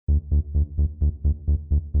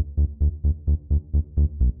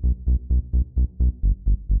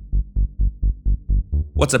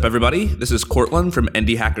What's up, everybody? This is Courtland from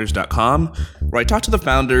indiehackers.com, where I talk to the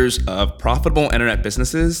founders of profitable internet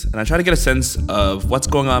businesses, and I try to get a sense of what's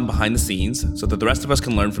going on behind the scenes so that the rest of us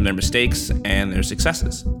can learn from their mistakes and their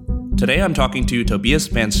successes. Today, I'm talking to Tobias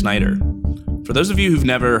Van Schneider. For those of you who've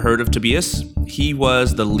never heard of Tobias, he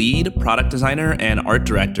was the lead product designer and art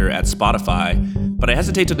director at Spotify, but I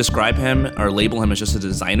hesitate to describe him or label him as just a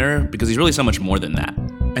designer because he's really so much more than that.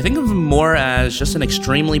 I think of him more as just an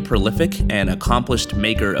extremely prolific and accomplished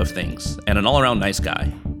maker of things, and an all-around nice guy.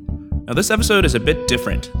 Now, this episode is a bit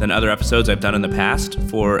different than other episodes I've done in the past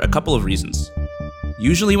for a couple of reasons.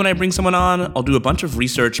 Usually when I bring someone on, I'll do a bunch of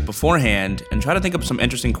research beforehand and try to think of some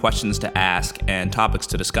interesting questions to ask and topics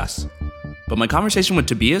to discuss. But my conversation with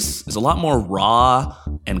Tobias is a lot more raw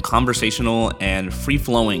and conversational and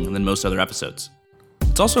free-flowing than most other episodes.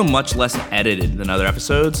 It's also much less edited than other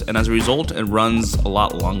episodes, and as a result, it runs a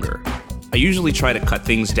lot longer. I usually try to cut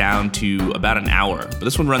things down to about an hour, but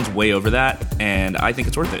this one runs way over that, and I think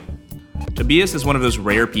it's worth it. Tobias is one of those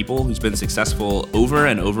rare people who's been successful over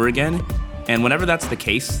and over again, and whenever that's the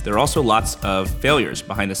case, there are also lots of failures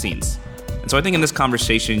behind the scenes. And so I think in this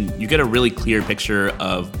conversation, you get a really clear picture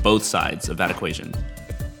of both sides of that equation.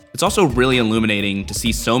 It's also really illuminating to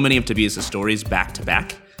see so many of Tobias' stories back to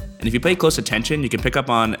back. And if you pay close attention, you can pick up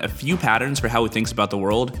on a few patterns for how he thinks about the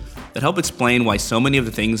world that help explain why so many of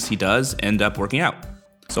the things he does end up working out.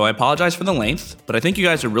 So I apologize for the length, but I think you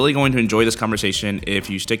guys are really going to enjoy this conversation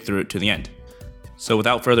if you stick through it to the end. So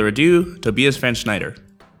without further ado, Tobias Van Schneider.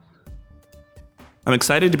 I'm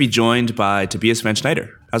excited to be joined by Tobias Van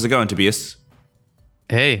Schneider. How's it going, Tobias?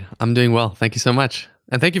 Hey, I'm doing well. Thank you so much.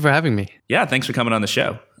 And thank you for having me. Yeah, thanks for coming on the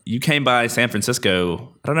show. You came by San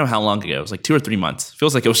Francisco, I don't know how long ago. It was like 2 or 3 months.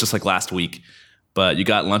 Feels like it was just like last week. But you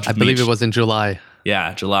got lunch with me. I believe it was in July.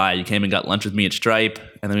 Yeah, July. You came and got lunch with me at Stripe.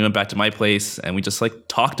 And then we went back to my place and we just like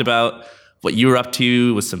talked about what you were up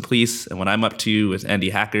to with Simplice and what I'm up to with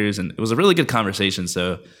Indie Hackers. And it was a really good conversation.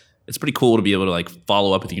 So it's pretty cool to be able to like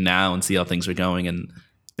follow up with you now and see how things are going and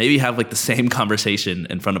maybe have like the same conversation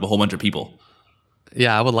in front of a whole bunch of people.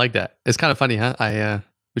 Yeah, I would like that. It's kind of funny, huh?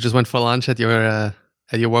 We just went for lunch at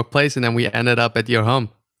your workplace, and then we ended up at your home.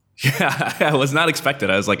 Yeah, I was not expected.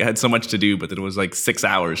 I was like, I had so much to do, but then it was like 6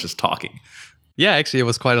 hours just talking. Yeah, actually, it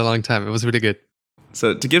was quite a long time. It was really good.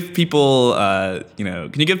 So to give people,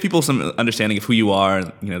 can you give people some understanding of who you are,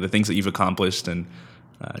 the things that you've accomplished, and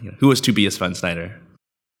who is Tobias Van Schneider?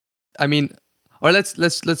 I mean, or let's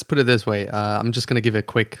put it this way. I'm just gonna give a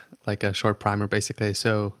quick, like a short primer, basically.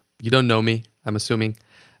 So you don't know me, I'm assuming,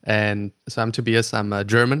 and so I'm Tobias. I'm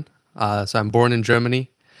German. So I'm born in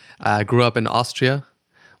Germany. I grew up in Austria,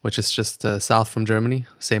 which is just south from Germany.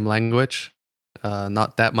 Same language,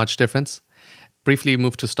 not that much difference. Briefly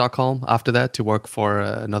moved to Stockholm after that to work for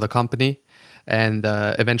another company, and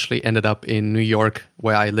eventually ended up in New York,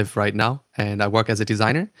 where I live right now. And I work as a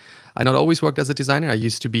designer. I not always worked as a designer. I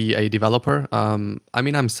used to be a developer.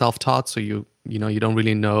 I'm self-taught, so you don't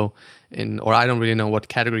really know I don't really know what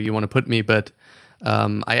category you want to put me, but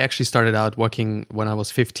I actually started out working when I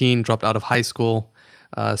was 15, dropped out of high school,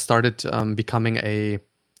 started becoming a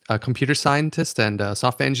computer scientist and a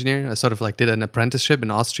software engineer. I sort of like did an apprenticeship in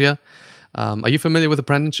Austria. Are you familiar with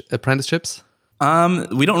apprenticeships?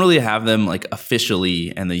 We don't really have them like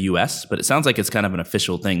officially in the US, but it sounds like it's kind of an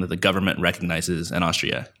official thing that the government recognizes in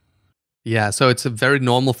Austria. Yeah, so it's a very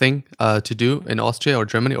normal thing to do in Austria or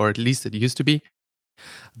Germany, or at least it used to be.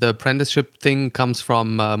 The apprenticeship thing comes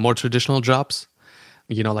from more traditional jobs,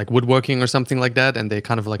 like woodworking or something like that, and they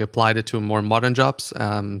kind of like applied it to more modern jobs.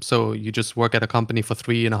 So you just work at a company for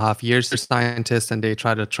 3.5 years, you're a scientist, and they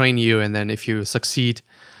try to train you, and then if you succeed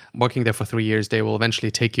working there for 3 years, they will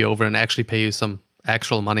eventually take you over and actually pay you some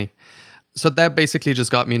actual money. So that basically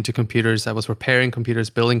just got me into computers. I was repairing computers,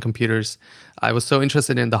 building computers. I was so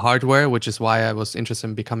interested in the hardware, which is why I was interested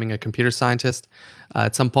in becoming a computer scientist.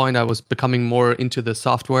 At some point, I was becoming more into the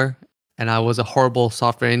software, and I was a horrible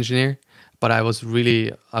software engineer, but I was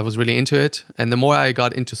really into it. And the more I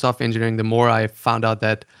got into software engineering, the more I found out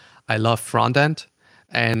that I love front end.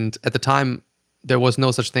 And at the time, there was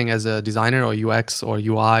no such thing as a designer or UX or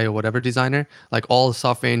UI or whatever designer. Like all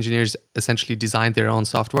software engineers essentially designed their own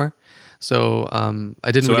software. So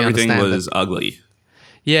I didn't really understand. So everything was ugly.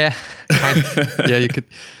 Yeah, yeah,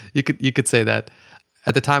 you could say that.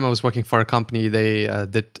 At the time, I was working for a company. They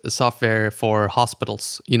did software for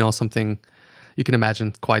hospitals. Something you can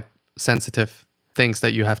imagine, quite sensitive things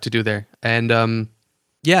that you have to do there. And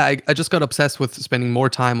I just got obsessed with spending more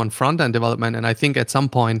time on front end development. And I think at some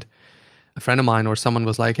point, a friend of mine or someone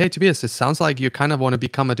was like, "Hey, Tobias, it sounds like you kind of want to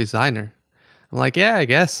become a designer." I'm like, yeah, I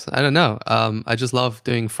guess. I don't know. I just love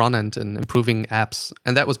doing front end and improving apps.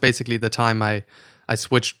 And that was basically the time I I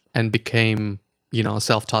switched and became, a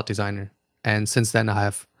self-taught designer. And since then, I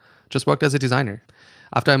have just worked as a designer.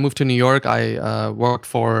 After I moved to New York, I worked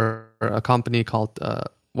for a company called,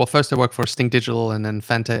 first I worked for Stink Digital and then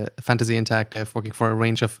Fantasy Interactive, working for a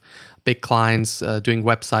range of big clients, doing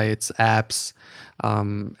websites, apps.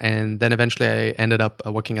 And then eventually I ended up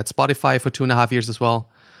working at Spotify for 2.5 years as well,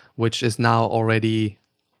 which is now already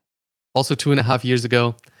also 2.5 years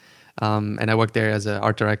ago. And I worked there as an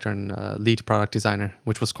art director and lead product designer,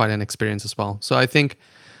 which was quite an experience as well. So I think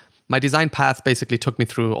my design path basically took me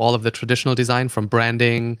through all of the traditional design, from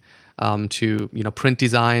branding to print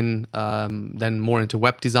design, then more into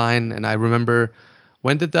web design. And I remember,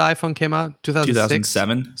 when did the iPhone came out? 2006?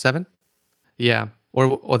 2007. 7? Yeah.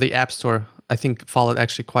 Or the App Store, I think, followed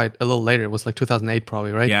actually quite a little later. It was like 2008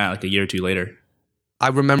 probably, right? Yeah, like a year or two later. I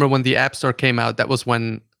remember when the App Store came out, that was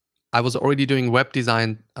when I was already doing web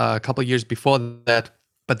design a couple of years before that.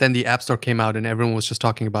 But then the App Store came out and everyone was just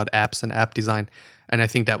talking about apps and app design. And I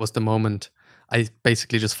think that was the moment I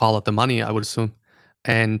basically just followed the money, I would assume,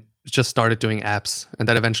 and just started doing apps. And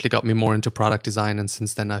that eventually got me more into product design. And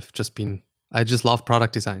since then, I just love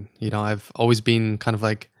product design. I've always been kind of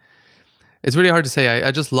like, it's really hard to say.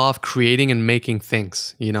 I just love creating and making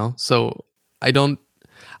things, So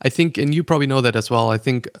I think, and you probably know that as well, I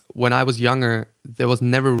think when I was younger, there was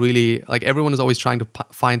never really, like, everyone is always trying to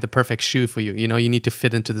find the perfect shoe for you. You need to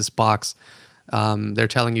fit into this box. They're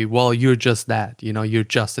telling you, well, you're just that, you're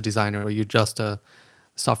just a designer, or you're just a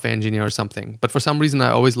software engineer or something. But for some reason, I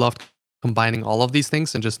always loved combining all of these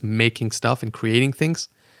things and just making stuff and creating things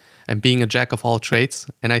and being a jack of all trades.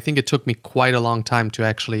 And I think it took me quite a long time to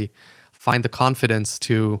actually find the confidence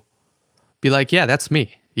to be like, yeah, that's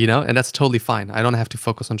me, and that's totally fine. I don't have to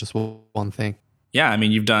focus on just one thing. Yeah, I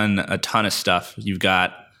mean, you've done a ton of stuff. You've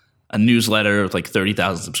got a newsletter with like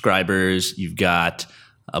 30,000 subscribers. You've got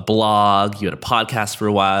a blog. You had a podcast for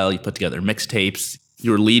a while. You put together mixtapes.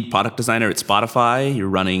 You were lead product designer at Spotify. You're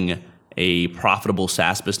running a profitable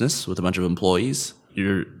SaaS business with a bunch of employees.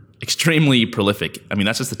 You're extremely prolific. I mean,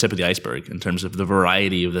 that's just the tip of the iceberg in terms of the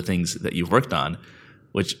variety of the things that you've worked on,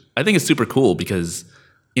 which I think is super cool because,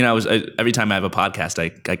 every time I have a podcast,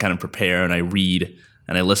 I kind of prepare and I read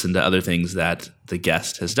and I listen to other things that the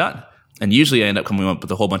guest has done. And usually I end up coming up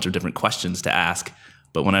with a whole bunch of different questions to ask.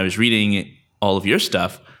 But when I was reading all of your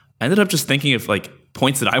stuff, I ended up just thinking of like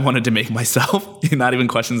points that I wanted to make myself, not even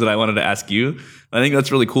questions that I wanted to ask you. I think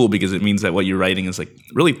that's really cool because it means that what you're writing is like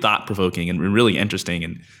really thought-provoking and really interesting,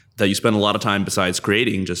 and that you spend a lot of time besides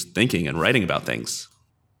creating, just thinking and writing about things.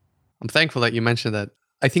 I'm thankful that you mentioned that.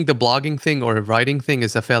 I think the blogging thing or writing thing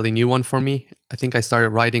is a fairly new one for me. I think I started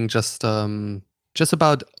writing just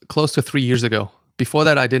about close to 3 years ago. Before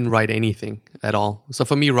that, I didn't write anything at all. So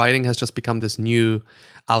for me, writing has just become this new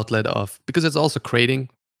outlet because it's also creating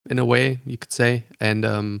in a way, you could say.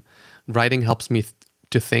 And writing helps me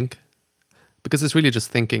to think, because it's really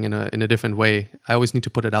just thinking in a different way. I always need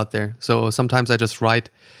to put it out there. So sometimes I just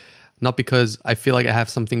write, not because I feel like I have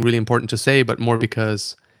something really important to say, but more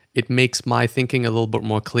because it makes my thinking a little bit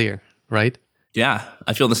more clear, right? Yeah,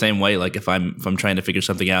 I feel the same way. Like if I'm trying to figure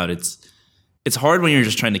something out, it's hard when you're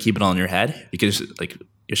just trying to keep it all in your head because like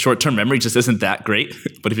your short-term memory just isn't that great.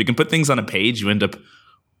 But if you can put things on a page, you end up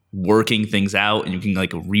working things out and you can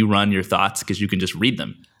like rerun your thoughts because you can just read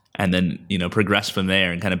them and then, progress from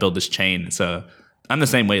there and kind of build this chain. So I'm the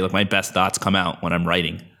same way. Like my best thoughts come out when I'm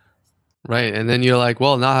writing. Right. And then you're like,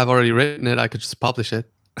 well, now I've already written it. I could just publish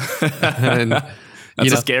it. And,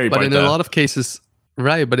 that's a scary part, but in a lot of cases,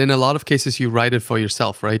 right. But in a lot of cases, you write it for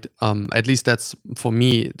yourself, right? At least that's for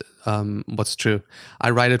me, what's true. I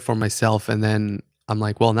write it for myself and then I'm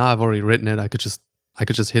like, well, now I've already written it. I could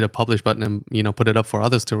just hit a publish button and, put it up for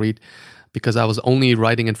others to read because I was only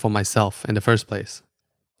writing it for myself in the first place.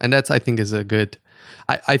 And that's, I think, is a good,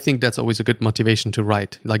 I think that's always a good motivation to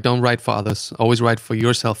write. Like, don't write for others. Always write for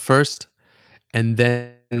yourself first and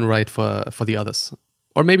then write for the others.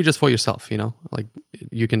 Or maybe just for yourself, like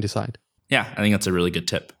you can decide. Yeah, I think that's a really good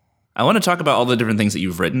tip. I want to talk about all the different things that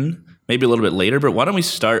you've written, maybe a little bit later, but why don't we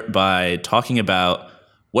start by talking about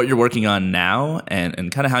what you're working on now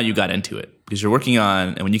and kind of how you got into it? Because you're working on,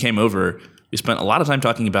 and when you came over, you spent a lot of time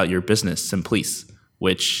talking about your business, Simplice,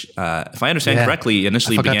 which, if I understand correctly,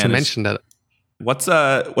 initially began to mention that. What's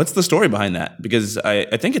the story behind that? Because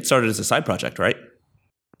I think it started as a side project, right?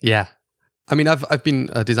 Yeah. I mean, I've been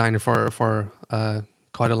a designer for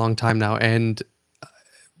quite a long time now, and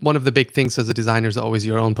one of the big things as a designer is always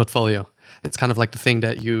your own portfolio. It's kind of like the thing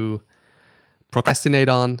that you procrastinate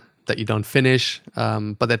on, that you don't finish,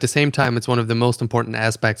 but at the same time, it's one of the most important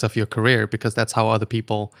aspects of your career because that's how other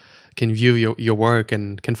people can view your work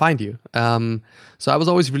and can find you. So I was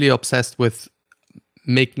always really obsessed with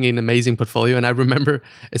making an amazing portfolio. And I remember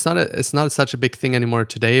it's not such a big thing anymore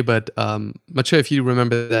today, but I'm not sure if you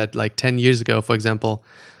remember that like 10 years ago, for example,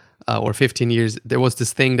 or 15 years, there was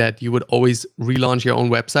this thing that you would always relaunch your own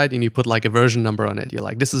website and you put like a version number on it. You're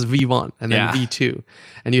like, this is V1 and then V2.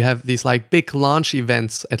 And you have these like big launch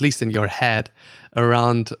events, at least in your head,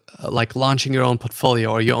 around like launching your own portfolio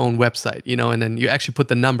or your own website, you know, and then you actually put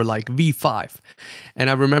the number like V5. And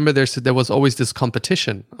I remember there was always this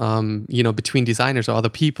competition, you know, between designers or other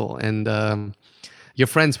people. And your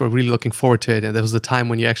friends were really looking forward to it. And there was a time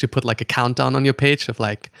when you actually put like a countdown on your page of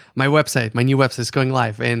like, my new website is going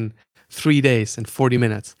live in 3 days and 40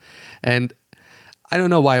 minutes. And I don't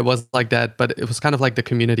know why it was like that, but it was kind of like the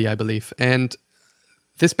community, I believe. And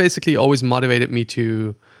this basically always motivated me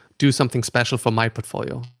to do something special for my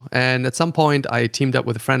portfolio. And at some point I teamed up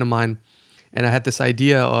with a friend of mine and I had this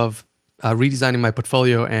idea of redesigning my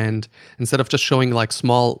portfolio. And instead of just showing like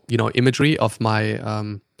small, you know, imagery of my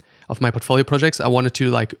portfolio projects, I wanted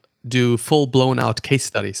to like do full blown out case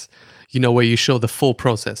studies, you know, where you show the full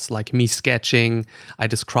process, like me sketching, I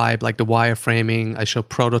describe like the wireframing, I show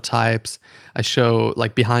prototypes, I show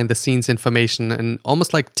like behind the scenes information and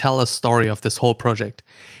almost like tell a story of this whole project.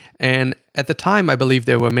 And at the time, I believe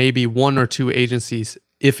there were maybe 1 or 2 agencies,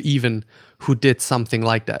 if even, who did something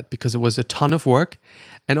like that because it was a ton of work.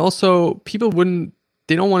 And also people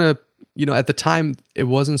they don't want to, you know, at the time, it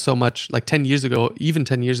wasn't so much like 10 years ago, even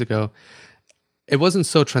 10 years ago, it wasn't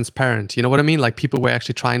so transparent. You know what I mean? Like people were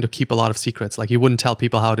actually trying to keep a lot of secrets. Like you wouldn't tell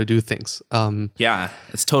people how to do things. Yeah,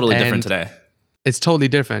 it's totally different today. It's totally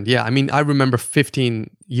different. Yeah. I mean, I remember 15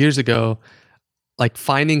 years ago, like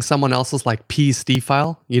finding someone else's like PSD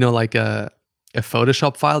file, you know, like a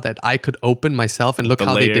Photoshop file that I could open myself and look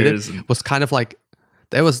how they did it was kind of like,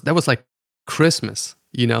 that was like Christmas,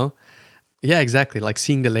 you know? Yeah, exactly. Like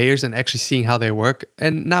seeing the layers and actually seeing how they work.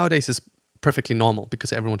 And nowadays it's perfectly normal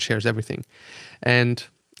because everyone shares everything. And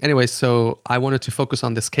anyway, so I wanted to focus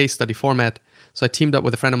on this case study format. So I teamed up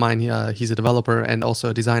with a friend of mine. He's a developer and also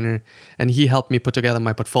a designer. And he helped me put together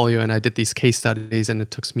my portfolio. And I did these case studies and it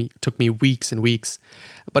took me weeks and weeks.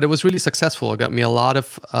 But it was really successful. It got me a lot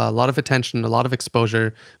of attention, a lot of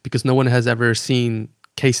exposure because no one has ever seen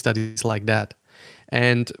case studies like that.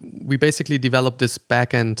 And we basically developed this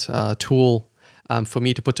backend tool for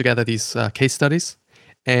me to put together these case studies.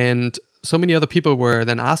 And so many other people were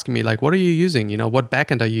then asking me, like, what are you using? You know, what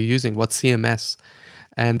backend are you using? What CMS?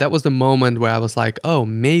 And that was the moment where I was like, oh,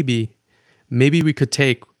 maybe we could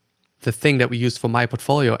take the thing that we used for my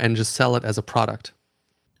portfolio and just sell it as a product.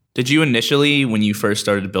 Did you initially, when you first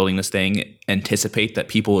started building this thing, anticipate that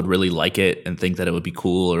people would really like it and think that it would be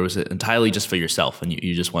cool? Or was it entirely just for yourself and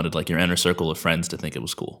you just wanted like your inner circle of friends to think it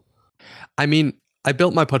was cool? I mean, I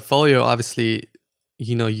built my portfolio, obviously,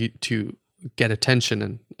 you know, to get attention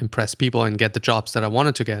and impress people and get the jobs that I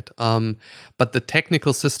wanted to get. But the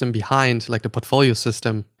technical system behind, like the portfolio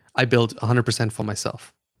system, I built 100% for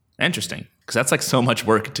myself. Interesting. Because that's like so much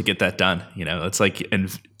work to get that done. You know, it's like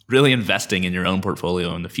really investing in your own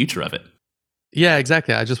portfolio and the future of it. Yeah,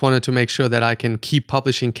 exactly. I just wanted to make sure that I can keep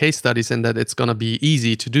publishing case studies and that it's going to be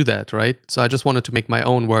easy to do that, right? So I just wanted to make my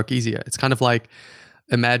own work easier. It's kind of like,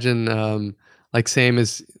 imagine like same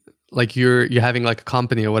as like you're having like a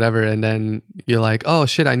company or whatever, and then you're like, oh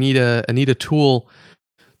shit, I need a tool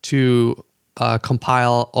to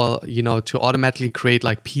compile or, you know, to automatically create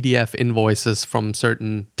like PDF invoices from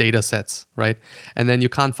certain data sets, right? And then you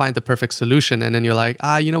can't find the perfect solution. And then you're like,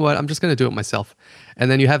 you know what? I'm just going to do it myself. And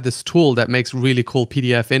then you have this tool that makes really cool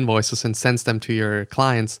PDF invoices and sends them to your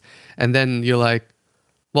clients. And then you're like,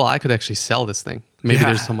 well, I could actually sell this thing. Maybe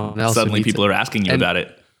there's someone else. Suddenly people are asking you about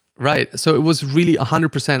it. Right. So it was really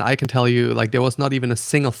 100%, I can tell you, like there was not even a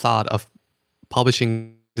single thought of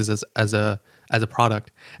publishing this as a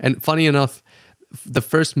product. And funny enough, the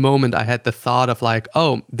first moment I had the thought of like,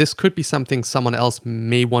 oh, this could be something someone else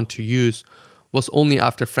may want to use was only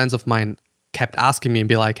after friends of mine kept asking me and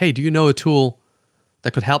be like, hey, do you know a tool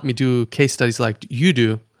that could help me do case studies like you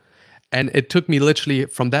do? And it took me literally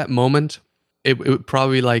from that moment, it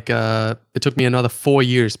probably like, it took me another 4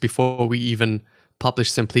 years before we even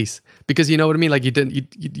published Simplice. Because you know what I mean? Like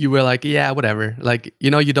you were like, yeah, whatever. Like,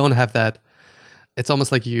 you know, you don't have that. It's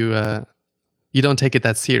almost like you don't take it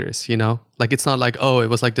that serious, you know? Like it's not like, oh, it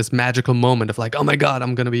was like this magical moment of like, oh my God,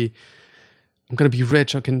 I'm gonna be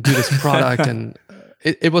rich, I can do this product. And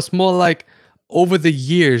it was more like over the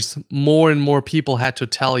years, more and more people had to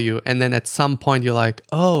tell you. And then at some point you're like,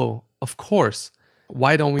 oh, of course.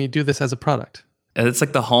 Why don't we do this as a product? It's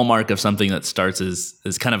like the hallmark of something that starts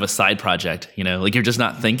as kind of a side project, you know, like you're just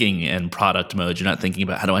not thinking in product mode. You're not thinking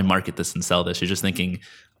about how do I market this and sell this. You're just thinking,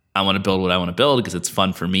 I want to build what I want to build because it's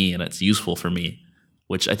fun for me and it's useful for me.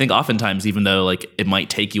 which I think oftentimes, even though like it might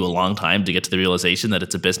take you a long time to get to the realization that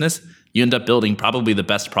it's a business, you end up building probably the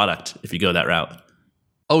best product if you go that route.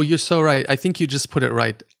 Oh, you're so right. I think you just put it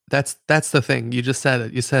right. That's the thing. You just said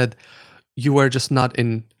it. You said you were just not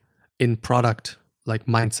in product like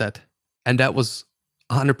mindset. And that was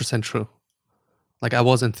 100% true. Like I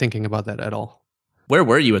wasn't thinking about that at all. Where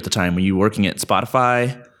were you at the time? Were you working at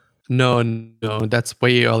Spotify? No, that's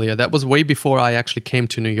way earlier. That was way before I actually came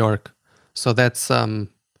to New York. So that's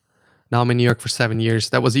now I'm in New York for 7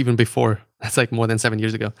 years. That was even before. That's like more than 7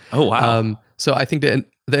 years ago. Oh wow. So I think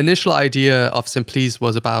the initial idea of Simplease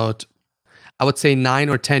was about, I would say 9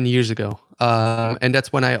 or 10 years ago. And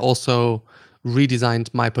that's when I also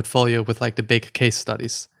redesigned my portfolio with like the big case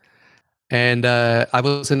studies. And I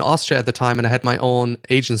was in Austria at the time, and I had my own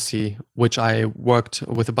agency, which I worked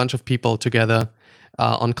with a bunch of people together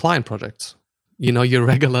on client projects. You know, your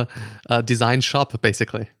regular design shop,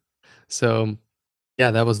 basically. So,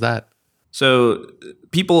 yeah, that was that. So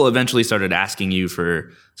people eventually started asking you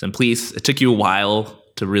for Simplease. It took you a while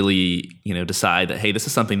to really, decide that, hey, this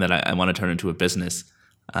is something that I want to turn into a business.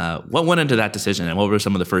 What went into that decision, and what were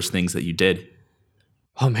some of the first things that you did?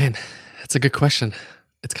 Oh, man, that's a good question.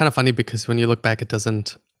 It's kind of funny because when you look back,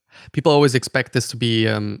 people always expect this to be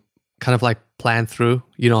kind of like planned through,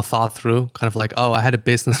 thought through, kind of like, oh, I had a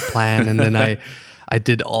business plan and then I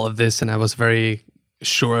did all of this and I was very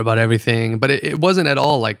sure about everything. But it wasn't at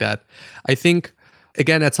all like that. I think,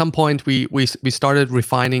 again, at some point we started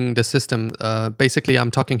refining the system. Basically,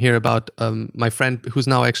 I'm talking here about my friend who's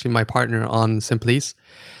now actually my partner on Simplease.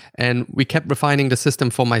 And we kept refining the system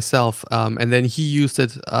for myself. And then he used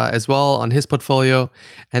it as well on his portfolio.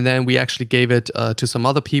 And then we actually gave it to some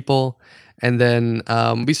other people. And then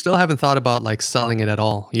we still haven't thought about like selling it at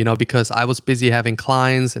all, because I was busy having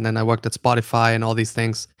clients and then I worked at Spotify and all these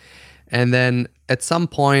things. And then at some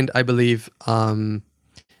point, I believe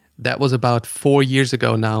that was about 4 years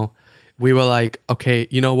ago now, we were like, okay,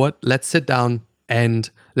 you know what? Let's sit down and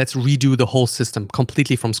let's redo the whole system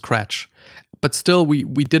completely from scratch. But still, we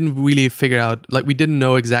didn't really figure out, like we didn't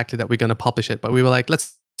know exactly that we're going to publish it, but we were like,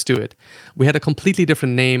 let's do it. We had a completely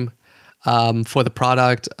different name for the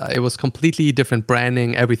product. It was completely different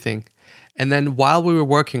branding, everything. And then while we were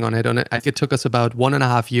working on it, I think it took us about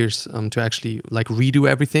 1.5 years to actually like redo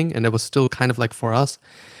everything. And it was still kind of like for us.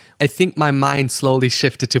 I think my mind slowly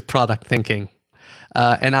shifted to product thinking.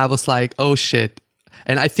 And I was like, oh shit.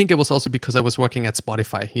 And I think it was also because I was working at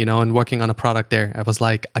Spotify, and working on a product there. I was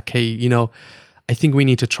like, okay, I think we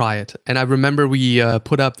need to try it. And I remember we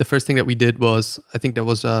put up, the first thing that we did was, I think that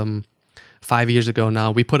was 5 years ago now,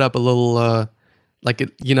 we put up a little,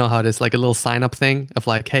 you know how it is, like a little sign up thing of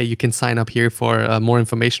like, hey, you can sign up here for more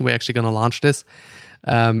information. We're actually going to launch this.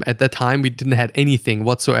 At that time, we didn't have anything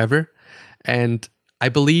whatsoever. And I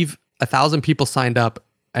believe 1,000 people signed up,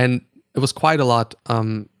 and it was quite a lot.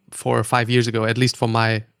 4 or 5 years ago, at least from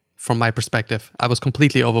my perspective. I was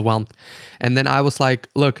completely overwhelmed. And then I was like,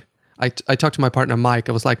 look, I talked to my partner, Mike.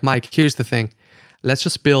 I was like, Mike, here's the thing. Let's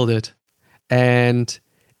just build it. And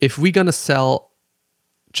if we're going to sell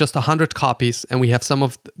just 100 copies and we have some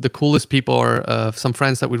of the coolest people or some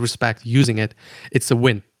friends that we respect using it, it's a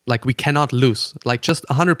win. Like we cannot lose. Like just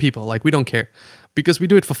 100 people, like we don't care because we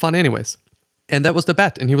do it for fun anyways. And that was the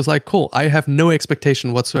bet. And he was like, cool, I have no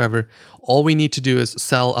expectation whatsoever. All we need to do is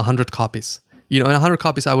sell 100 copies. And 100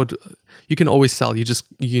 copies you can always sell. You just,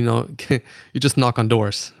 you just knock on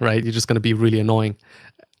doors, right? You're just going to be really annoying.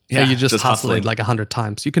 Yeah, you just hustle it like 100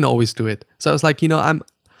 times. You can always do it. So I was like, I'm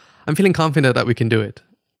feeling confident that we can do it.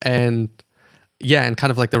 And yeah, and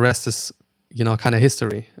kind of like the rest is, kind of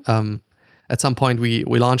history. At some point we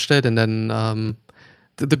launched it, and then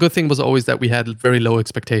the good thing was always that we had very low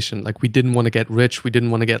expectation. Like we didn't want to get rich. We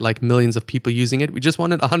didn't want to get like millions of people using it. We just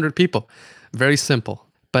wanted 100 people. Very simple.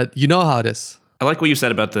 But you know how it is. I like what you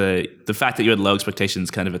said about the fact that you had low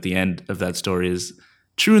expectations kind of at the end of that story is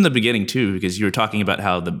true in the beginning too, because you were talking about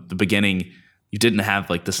how the beginning, you didn't have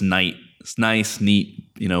like this nice, neat,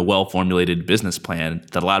 well-formulated business plan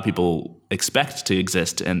that a lot of people expect to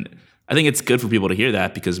exist. And I think it's good for people to hear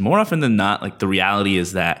that, because more often than not, like the reality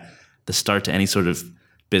is that the start to any sort of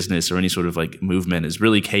business or any sort of like movement is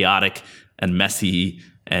really chaotic and messy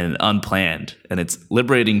and unplanned. And it's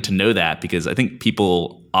liberating to know that, because I think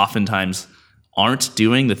people oftentimes aren't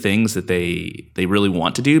doing the things that they really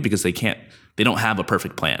want to do because they don't have a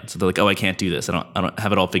perfect plan. So they're like, oh, I can't do this. I don't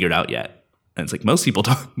have it all figured out yet. And it's like most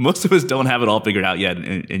of us don't have it all figured out yet.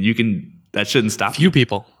 And that shouldn't stop Few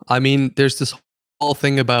people. I mean, there's this whole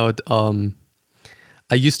thing about,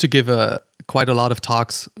 I used to give quite a lot of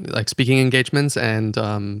talks, like speaking engagements, and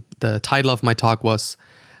the title of my talk was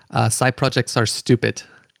 "Side Projects Are Stupid."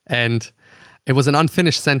 And It was an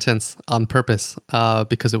unfinished sentence on purpose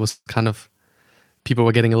because it was kind of, people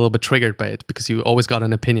were getting a little bit triggered by it because you always got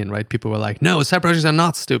an opinion, right? People were like, no, side projects are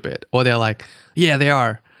not stupid. Or they're like, yeah, they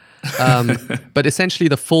are. But essentially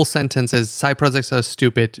the full sentence is side projects are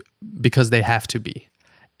stupid because they have to be.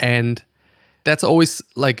 And that's always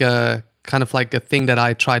like a kind of like a thing that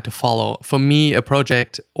I try to follow. For me, a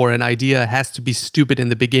project or an idea has to be stupid in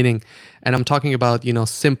the beginning. And I'm talking about,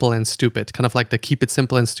 simple and stupid, kind of like the keep it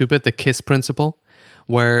simple and stupid, the KISS principle,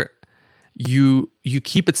 where you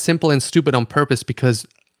keep it simple and stupid on purpose, because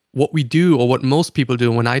what we do, or what most people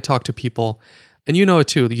do when I talk to people, and you know it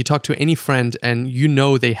too, you talk to any friend and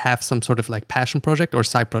they have some sort of like passion project or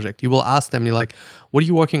side project. You will ask them, you're like, what are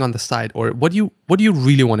you working on the side? Or what do you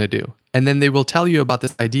really want to do? And then they will tell you about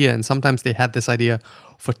this idea. And sometimes they had this idea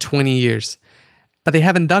for 20 years, but they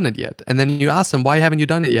haven't done it yet. And then you ask them, why haven't you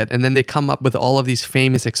done it yet? And then they come up with all of these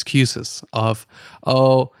famous excuses of,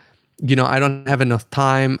 I don't have enough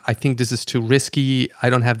time. I think this is too risky. I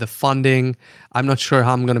don't have the funding. I'm not sure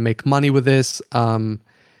how I'm going to make money with this.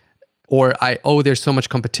 Or there's so much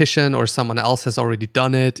competition, or someone else has already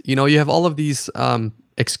done it. You have all of these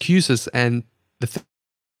excuses. And the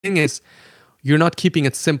thing is, you're not keeping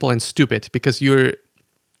it simple and stupid, because you're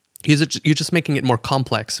just making it more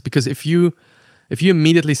complex. Because if you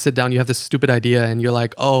immediately sit down, you have this stupid idea and you're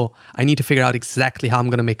like, oh, I need to figure out exactly how I'm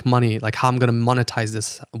going to make money, like how I'm going to monetize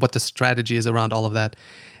this, what the strategy is around all of that.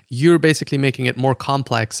 You're basically making it more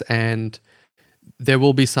complex, and there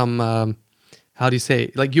will be some, how do you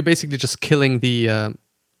say, like you're basically just killing the,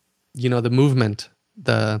 the movement,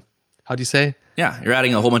 how do you say? Yeah, you're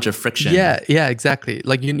adding a whole bunch of friction. Yeah, exactly.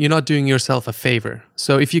 Like you're not doing yourself a favor.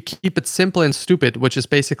 So if you keep it simple and stupid, which is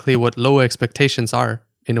basically what low expectations are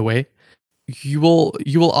in a way, you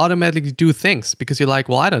will automatically do things because you're like,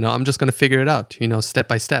 well, I don't know, I'm just going to figure it out, step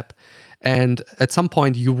by step. And at some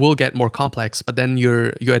point you will get more complex, but then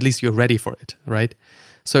you're at least you're ready for it, right?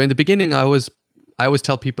 So in the beginning, I always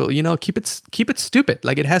tell people, keep it stupid.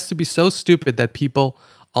 Like it has to be so stupid that people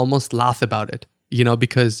almost laugh about it,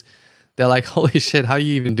 because they're like, holy shit, how are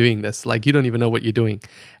you even doing this? Like, you don't even know what you're doing.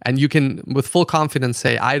 And you can, with full confidence,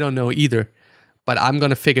 say, I don't know either, but I'm going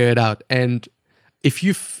to figure it out. And if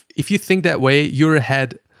you think that way, you're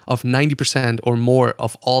ahead of 90% or more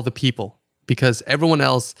of all the people, because everyone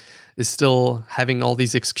else is still having all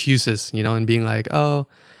these excuses, and being like, oh,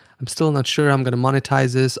 I'm still not sure I'm going to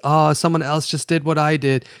monetize this. Oh, someone else just did what I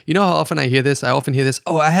did. You know how often I hear this? I often hear this,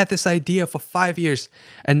 oh, I had this idea for 5 years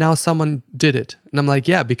and now someone did it. And I'm like,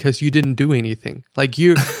 yeah, because you didn't do anything. Like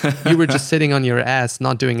you were just sitting on your ass,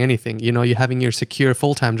 not doing anything. You're having your secure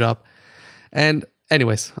full-time job. And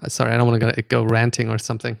anyways, sorry, I don't want to go ranting or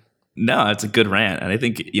something. No, it's a good rant. And I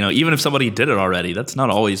think, even if somebody did it already, that's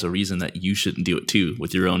not always a reason that you shouldn't do it too,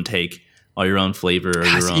 with your own take or your own flavor or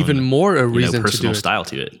that's your own even more a reason personal to do it. style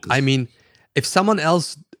to it. I mean, if someone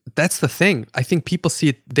else, that's the thing. I think people see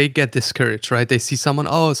it, they get discouraged, right? They see someone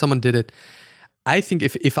did it. I think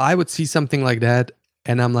if I would see something like that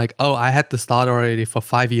and I'm like, oh, I had this thought already for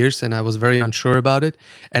 5 years and I was very unsure about it,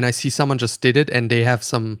 and I see someone just did it and they have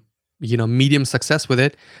some, medium success with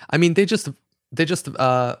it. I mean, they just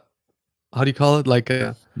how do you call it? Like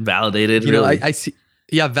validated. Really? I see.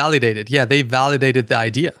 Yeah, validated. Yeah, they validated the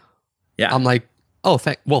idea. Yeah. I'm like, oh,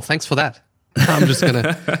 thanks for that. I'm just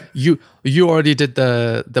gonna. You already did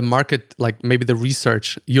the market, like maybe the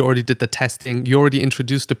research. You already did the testing. You already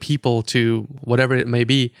introduced the people to whatever it may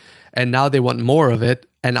be, and now they want more of it.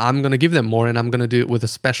 And I'm gonna give them more, and I'm gonna do it with a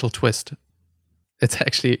special twist. It's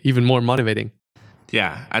actually even more motivating.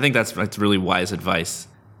 Yeah, I think that's really wise advice.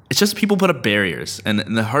 It's just people put up barriers, and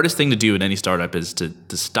the hardest thing to do in any startup is to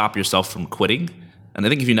stop yourself from quitting. And I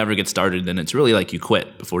think if you never get started, then it's really like you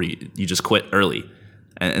quit before you just quit early.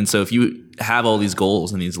 And so if you have all these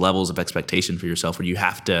goals and these levels of expectation for yourself, where you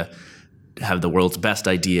have to have the world's best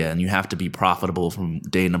idea and you have to be profitable from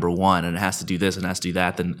day number one, and it has to do this and it has to do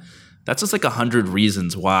that, then that's just like 100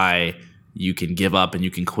 reasons why you can give up and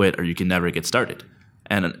you can quit or you can never get started.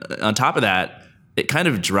 And on top of that, it kind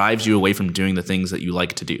of drives you away from doing the things that you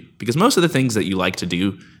like to do, because most of the things that you like to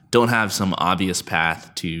do don't have some obvious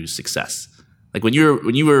path to success. Like when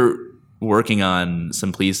you were working on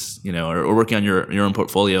Simplice, or working on your own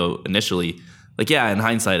portfolio initially, like, yeah, in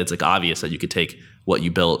hindsight, it's like obvious that you could take what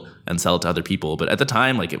you built and sell it to other people. But at the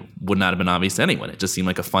time, like, it would not have been obvious to anyone. It just seemed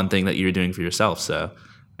like a fun thing that you were doing for yourself. So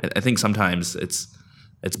I think sometimes it's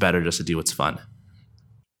better just to do what's fun.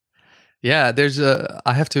 Yeah,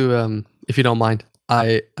 I have to, if you don't mind,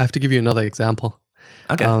 I have to give you another example.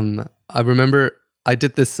 Okay. I remember I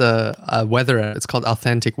did this weather. It's called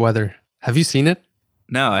Authentic Weather. Have you seen it?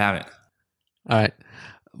 No, I haven't. All right.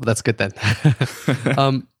 Well, that's good then.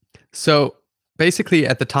 So basically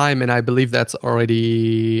at the time, and I believe that's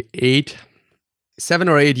already 7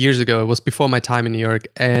 or 8 years ago. It was before my time in New York,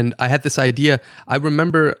 and I had this idea. I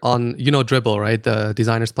remember on Dribbble, right, the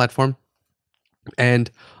designers platform, and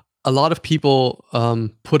a lot of people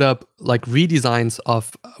put up like redesigns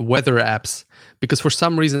of weather apps because for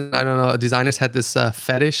some reason, I don't know, designers had this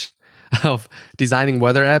fetish of designing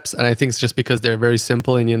weather apps, and I think it's just because they're very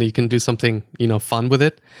simple and you can do something fun with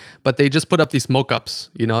it. But they just put up these mockups,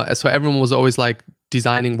 so everyone was always like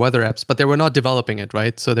designing weather apps, but they were not developing it,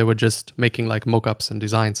 right? So they were just making like mockups and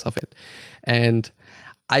designs of it, and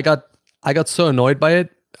I got so annoyed by it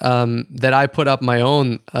that I put up my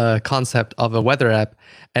own concept of a weather app,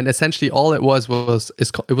 and essentially all it was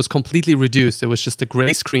it was completely reduced. It was just a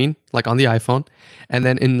gray screen like on the iPhone, and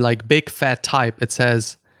then in like big fat type it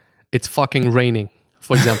says it's fucking raining,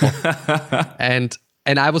 for example. and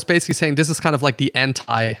I was basically saying this is kind of like the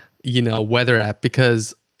anti weather app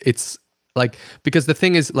because it's like, because the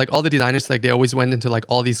thing is, like, all the designers, like, they always went into like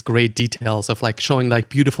all these great details of like showing like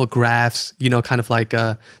beautiful graphs, kind of like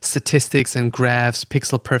statistics and graphs,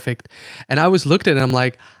 pixel perfect. And I always looked at it and I'm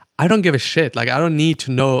like, I don't give a shit. Like, I don't need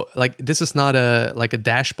to know, like, this is not a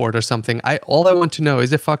dashboard or something. All I want to know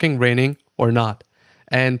is it fucking raining or not.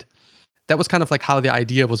 And that was kind of like how the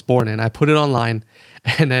idea was born. And I put it online,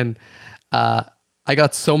 and then I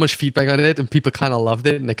got so much feedback on it, and people kind of loved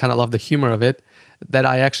it, and they kind of loved the humor of it, that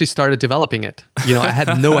I actually started developing it. I had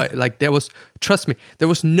trust me, there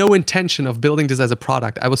was no intention of building this as a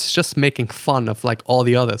product. I was just making fun of like all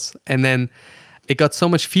the others. And then it got so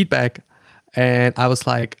much feedback, and I was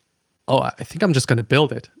like, oh, I think I'm just going to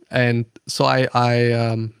build it. And so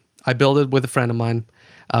I built it with a friend of mine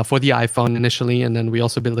for the iPhone initially, and then we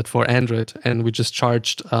also built it for Android, and we just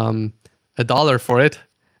charged $1 for it.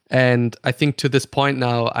 And I think to this point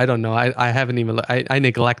now, I don't know, I haven't even, I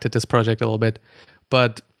neglected this project a little bit,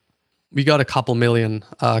 but we got a couple million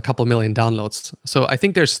downloads. So I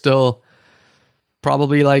think there's still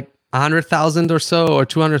probably like 100,000 or so, or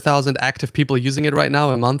 200,000 active people using it right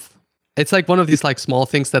now a month. It's like one of these like small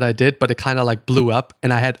things that I did, but it kind of like blew up,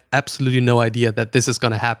 and I had absolutely no idea that this is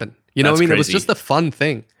going to happen. You know what I mean? Crazy. It was just a fun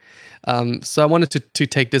thing. So I wanted to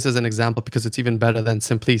take this as an example because it's even better than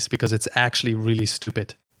Simplice, because it's actually really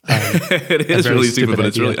stupid. It is really stupid, but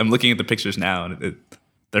it's really, I'm looking at the pictures now, and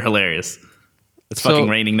they're hilarious. It's fucking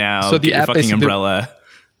raining now. So the Get your app fucking umbrella.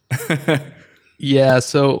 Yeah.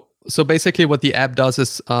 So basically, what the app does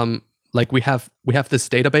is, like we have this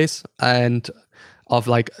database and of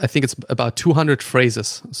like, I think it's about 200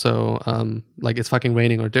 phrases. So like it's fucking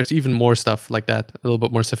raining, or there's even more stuff like that, a little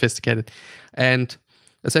bit more sophisticated. And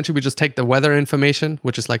essentially, we just take the weather information,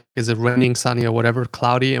 which is like, is it raining, sunny, or whatever,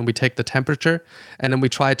 cloudy, and we take the temperature, and then we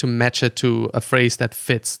try to match it to a phrase that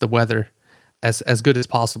fits the weather as good as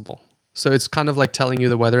possible. So it's kind of like telling you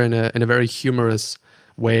the weather in a very humorous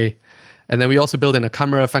way. And then we also built in a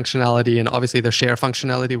camera functionality, and obviously the share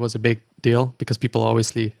functionality was a big deal because people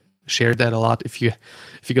obviously shared that a lot. If you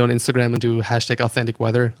go on Instagram and do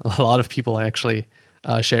 #authenticweather, a lot of people are actually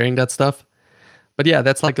sharing that stuff. But yeah,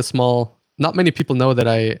 that's like a small. Not many people know that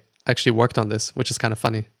I actually worked on this, which is kind of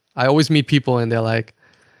funny. I always meet people and they're like,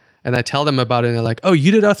 and I tell them about it, and they're like, "Oh,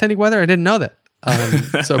 you did Authentic Weather? I didn't know that."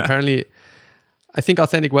 So apparently, I think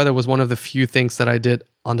Authentic Weather was one of the few things that I did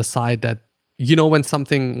on the side that,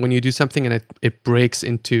 when you do something and it breaks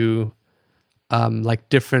into like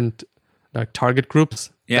different like target groups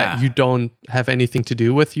that you don't have anything to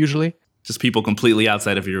do with usually. Just people completely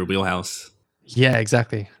outside of your wheelhouse. Yeah,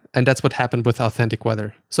 exactly. And that's what happened with Authentic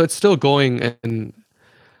Weather. So it's still going,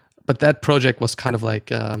 but that project was kind of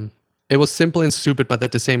like, it was simple and stupid, but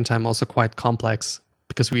at the same time also quite complex,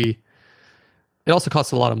 because it also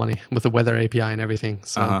costs a lot of money with the weather API and everything.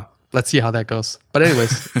 So let's see how that goes. But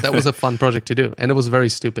anyways, that was a fun project to do, and it was very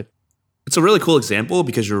stupid. It's a really cool example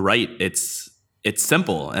because you're right. It's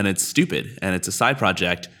simple and it's stupid and it's a side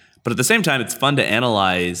project, but at the same time, it's fun to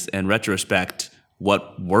analyze and retrospect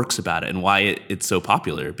what works about it and why it's so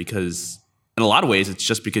popular, because in a lot of ways, it's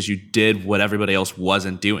just because you did what everybody else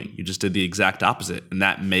wasn't doing. You just did the exact opposite, and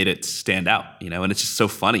that made it stand out, and it's just so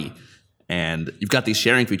funny. And you've got these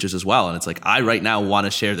sharing features as well, and it's like, I right now want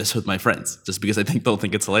to share this with my friends just because they'll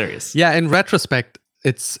think it's hilarious. Yeah, in retrospect,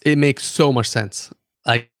 it makes so much sense.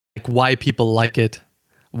 Like why people like it,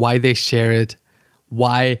 why they share it,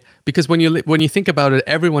 why, because when you think about it,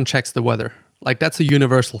 everyone checks the weather. Like, that's a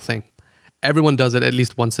universal thing. Everyone does it at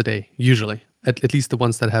least once a day, usually, at least the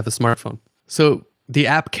ones that have a smartphone. So the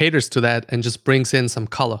app caters to that and just brings in some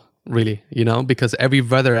color, really, because every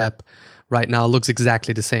weather app right now looks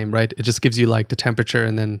exactly the same, right? It just gives you like the temperature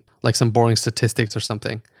and then like some boring statistics or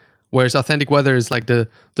something. Whereas Authentic Weather is like the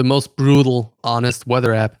most brutal, honest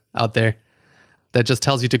weather app out there. that just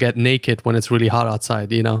tells you to get naked when it's really hot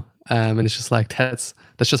outside, and it's just like that's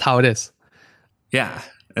just how it is. Yeah,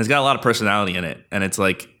 and it's got a lot of personality in it, and it's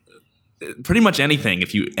like pretty much anything.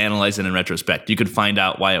 If you analyze it in retrospect, you could find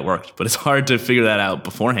out why it worked, but it's hard to figure that out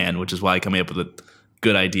beforehand, which is why coming up with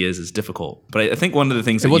good ideas is difficult. But I think one of the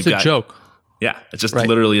things it was a joke. Yeah, it's just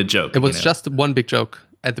literally a joke. It was just one big joke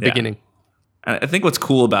at the beginning. And I think what's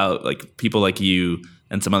cool about like people like you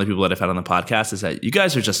and some other people that I've had on the podcast is that you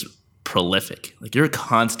guys are just prolific. Like you're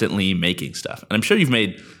constantly making stuff. And I'm sure you've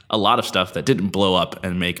made a lot of stuff that didn't blow up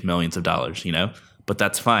and make millions of dollars, but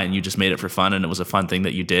that's fine. You just made it for fun and it was a fun thing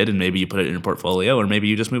that you did, and maybe you put it in your portfolio, or maybe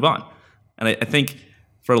you just move on. And I think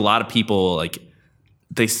for a lot of people, like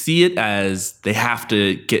they see it as they have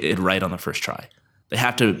to get it right on the first try. They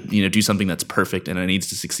have to, do something that's perfect and it needs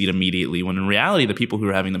to succeed immediately. When in reality, the people who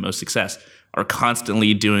are having the most success are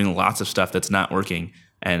constantly doing lots of stuff that's not working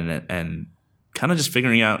and kind of just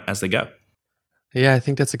figuring out as they go. Yeah, I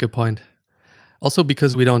think that's a good point. Also,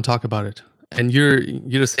 because we don't talk about it, and you're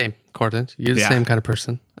the same, Courtland. You're the same kind of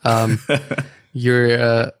person.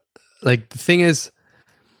 You're like the thing is,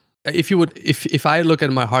 if I look at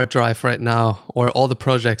my hard drive right now, or all the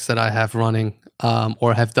projects that I have running,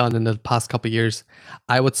 or have done in the past couple of years,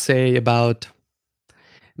 I would say about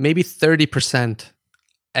maybe 30%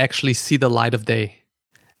 actually see the light of day.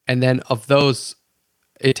 And then of those,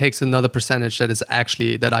 it takes another percentage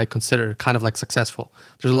that I consider kind of like successful.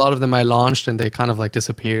 There's a lot of them I launched and they kind of like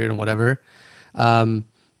disappeared and whatever.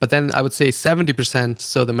 But then I would say 70%,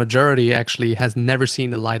 so the majority actually has never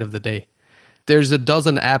seen the light of the day. There's a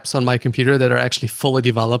dozen apps on my computer that are actually fully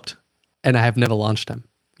developed and I have never launched them.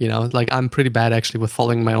 Like I'm pretty bad actually with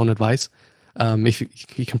following my own advice. If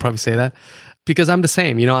you can probably say that, because I'm the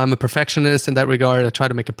same. I'm a perfectionist in that regard. I try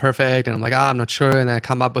to make it perfect, and I'm like, I'm not sure, and I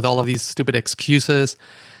come up with all of these stupid excuses.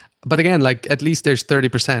 But again, like at least there's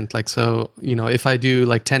 30%. Like so, if I do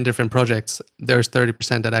like 10 different projects, there's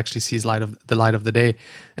 30% that actually sees the light of the day.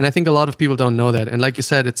 And I think a lot of people don't know that. And like you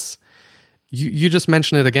said, it's you just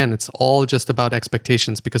mentioned it again. It's all just about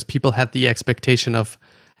expectations, because people had the expectation of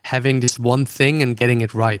having this one thing and getting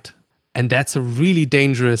it right. And that's a really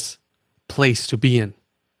dangerous place to be in,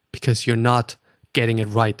 because you're not getting it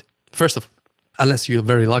right. First of all, unless you're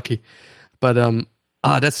very lucky. But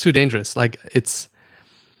that's too dangerous. Like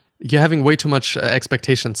you're having way too much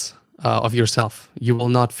expectations of yourself. You will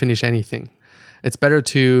not finish anything. It's better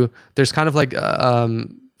there's kind of like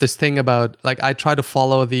this thing about, like, I try to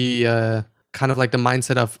follow the kind of like the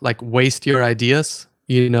mindset of like waste your ideas,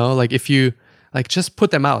 like if you, like just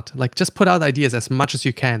put them out, like just put out ideas as much as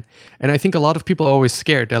you can. And I think a lot of people are always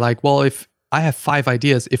scared. They're like, well, if I have 5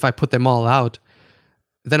 ideas, if I put them all out,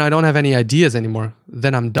 then I don't have any ideas anymore.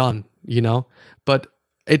 Then I'm done, But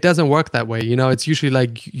it doesn't work that way. It's usually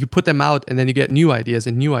like you put them out and then you get new ideas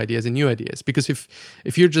and new ideas and new ideas. Because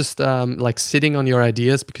if you're just like sitting on your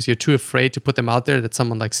ideas because you're too afraid to put them out there that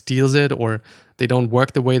someone like steals it or they don't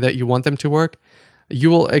work the way that you want them to work, you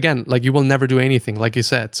will never do anything, like you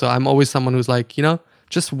said. So I'm always someone who's like,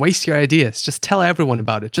 just waste your ideas. Just tell everyone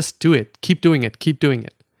about it. Just do it. Keep doing it. Keep doing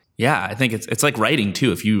it. Yeah, I think it's like writing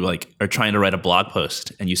too. If you like are trying to write a blog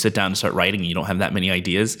post and you sit down and start writing and you don't have that many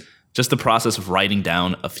ideas, just the process of writing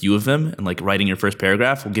down a few of them and like writing your first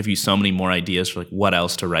paragraph will give you so many more ideas for like what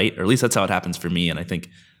else to write. Or at least that's how it happens for me. And I think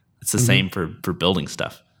it's the same for building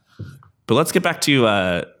stuff. But let's get back to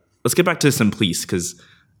Simplice, because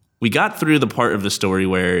we got through the part of the story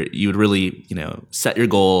where you would really, set your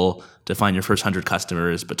goal to find your first 100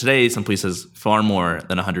 customers. But today, Simplice has far more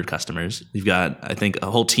than 100 customers. You've got, I think, a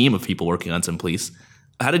whole team of people working on Simplice.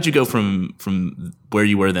 How did you go from where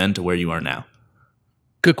you were then to where you are now?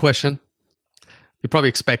 Good question. You probably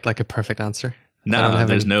expect like a perfect answer. No,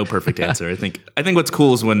 there's no perfect answer. I think what's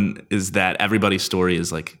cool is that everybody's story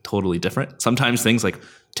is like totally different. Sometimes things like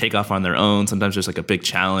take off on their own. Sometimes there's like a big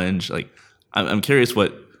challenge. Like I'm curious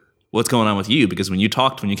what's going on with you, because when you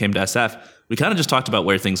came to SF, we kind of just talked about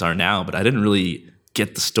where things are now, but I didn't really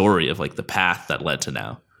get the story of like the path that led to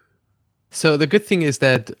now. So the good thing is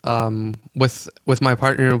that with my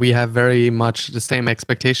partner, we have very much the same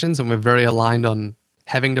expectations, and we're very aligned on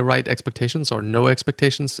having the right expectations or no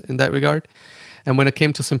expectations in that regard. And when it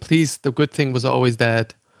came to Simplice, the good thing was always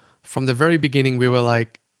that from the very beginning, we were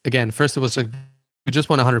like, again, first it was like, we just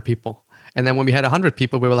want 100 people. And then when we had 100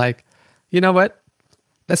 people, we were like, you know what?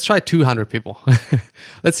 Let's try 200 people.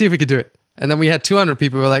 Let's see if we could do it. And then we had 200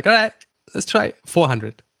 people. We were like, all right, let's try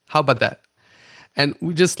 400. How about that? And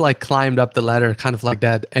we just like climbed up the ladder kind of like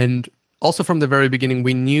that. And also from the very beginning,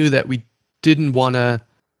 we knew that we didn't want to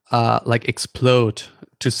like explode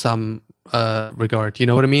to some regard. You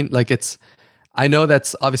know what I mean? Like I know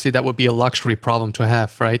that's obviously that would be a luxury problem to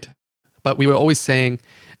have, right? But we were always saying,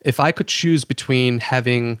 if I could choose between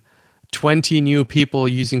having 20 new people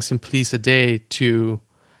using Simplice a day to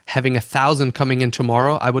having 1,000 coming in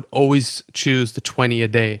tomorrow, I would always choose the 20 a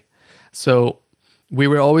day. So we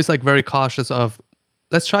were always like very cautious of,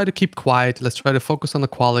 let's try to keep quiet. Let's try to focus on the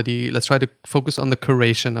quality. Let's try to focus on the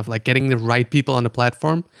curation of like getting the right people on the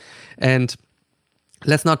platform. And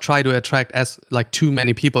let's not try to attract as like too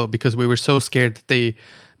many people, because we were so scared that they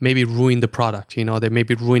maybe ruin the product, they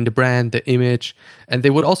maybe ruin the brand, the image. And they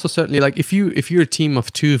would also certainly, like, if you're a team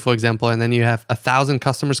of 2, for example, and then you have 1,000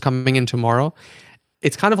 customers coming in tomorrow,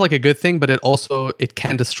 it's kind of like a good thing, but it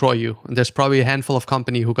can destroy you. And there's probably a handful of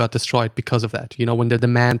company who got destroyed because of that. When the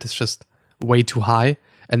demand is just way too high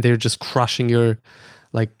and they're just crushing your,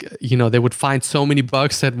 like, they would find so many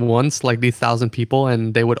bugs at once, like these 1,000 people,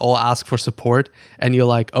 and they would all ask for support. And you're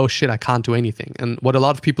like, oh shit, I can't do anything. And what a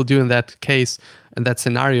lot of people do in that case, in that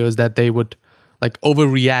scenario, is that they would like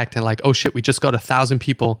overreact and like, oh shit, we just got 1,000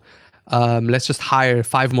 people. Let's just hire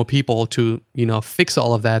 5 more people to, fix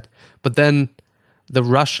all of that. But then the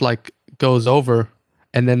rush like goes over,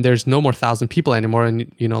 and then there's no more 1,000 people anymore,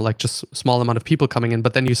 and like just a small amount of people coming in.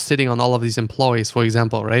 But then you're sitting on all of these employees, for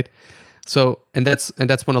example, right? So and that's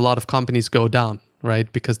when a lot of companies go down, right?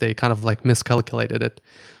 Because they kind of like miscalculated it.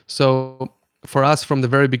 So for us from the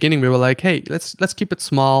very beginning, we were like, hey, let's keep it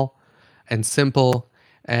small and simple,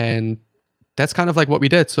 and that's kind of like what we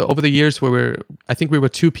did. So over the years, I think we were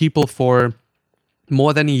 2 people for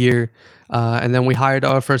more than a year. And then we hired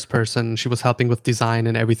our first person. She was helping with design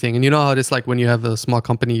and everything. And you know how it is, like when you have a small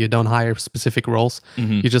company, you don't hire specific roles.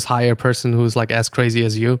 You just hire a person who's like as crazy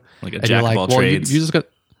as you. Like a jack of all trades. You're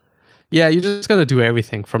just gonna do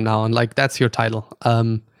everything from now on. Like that's your title.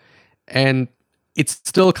 And it's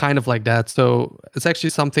still kind of like that. So it's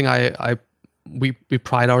actually something we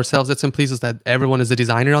pride ourselves at Simplice, is that everyone is a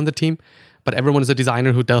designer on the team, but everyone is a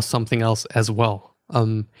designer who does something else as well.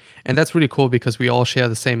 And that's really cool because we all share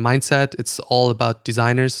the same mindset. It's all about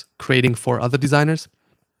designers creating for other designers.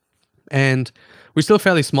 And we're still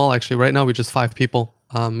fairly small, actually. Right now, we're just 5 people.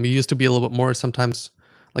 We used to be a little bit more. Sometimes,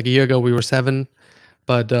 like a year ago, we were 7.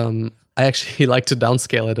 But I actually like to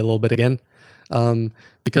downscale it a little bit again.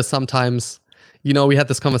 Because sometimes, we had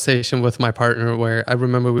this conversation with my partner where I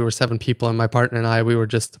remember we were 7 people, and my partner and I, we were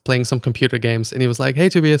just playing some computer games. And he was like, hey,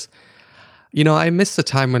 Tobias, I miss the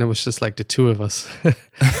time when it was just like the 2 of us.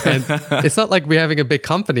 And it's not like we're having a big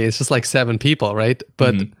company. It's just like 7 people, right?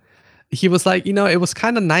 But he was like, it was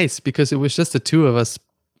kind of nice because it was just the 2 of us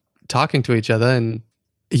talking to each other. And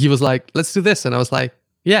he was like, let's do this. And I was like,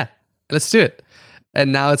 yeah, let's do it.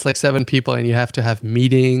 And now it's like 7 people, and you have to have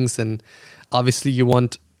meetings. And obviously we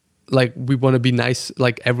want to be nice.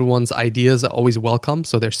 Like everyone's ideas are always welcome.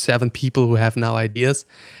 So there's 7 people who have now ideas.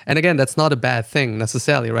 And again, that's not a bad thing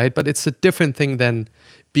necessarily, right? But it's a different thing than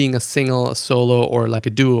being a solo, or like a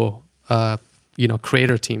duo,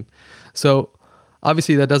 creator team. So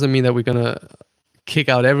obviously that doesn't mean that we're going to kick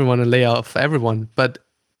out everyone and lay off everyone. But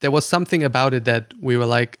there was something about it that we were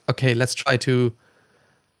like, okay, let's try to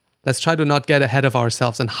not get ahead of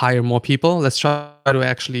ourselves and hire more people. Let's try to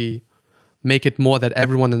actually make it more that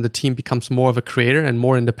everyone in the team becomes more of a creator and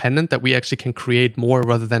more independent, that we actually can create more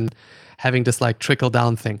rather than having this like trickle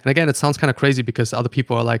down thing. And again, it sounds kind of crazy because other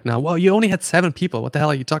people are like, now, well, you only had 7 people. What the hell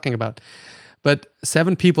are you talking about? But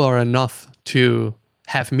 7 people are enough to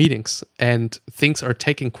have meetings, and things are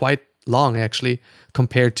taking quite long actually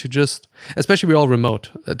compared to just, especially we're all remote.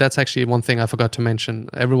 That's actually one thing I forgot to mention.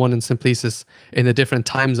 Everyone in Simplice is in a different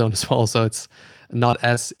time zone as well. So it's not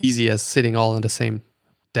as easy as sitting all on the same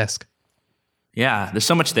desk. Yeah, there's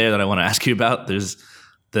so much there that I want to ask you about. There's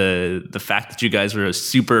the fact that you guys were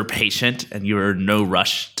super patient and you were in no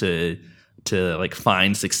rush to like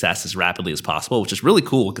find success as rapidly as possible, which is really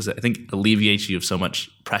cool because I think it alleviates you of so much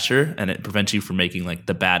pressure, and it prevents you from making like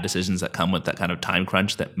the bad decisions that come with that kind of time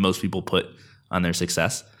crunch that most people put on their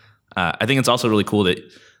success. I think it's also really cool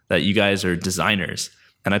that you guys are designers.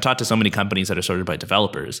 And I talked to so many companies that are started by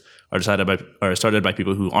developers or started by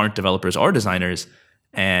people who aren't developers or designers,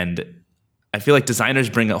 and I feel like designers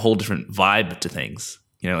bring a whole different vibe to things.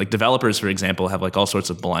 Like developers, for example, have like all sorts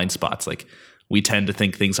of blind spots. Like we tend to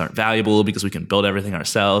think things aren't valuable because we can build everything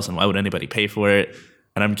ourselves, and why would anybody pay for it?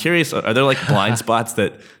 And I'm curious, are there like blind spots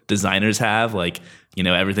that designers have? Like,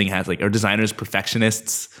 everything has like, are designers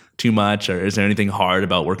perfectionists too much, or is there anything hard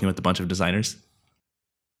about working with a bunch of designers?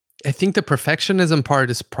 I think the perfectionism part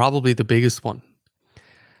is probably the biggest one.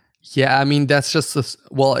 Yeah, I mean, that's just,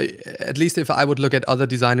 at least if I would look at other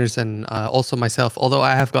designers and also myself, although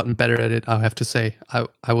I have gotten better at it, I have to say,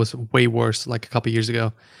 I was way worse like a couple years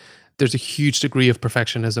ago. there's a huge degree of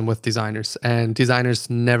perfectionism with designers, and designers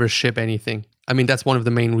never ship anything. I mean, that's one of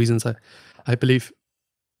the main reasons I believe.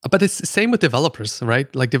 But it's the same with developers,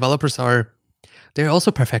 right? Like developers they're also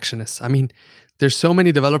perfectionists. I mean, there's so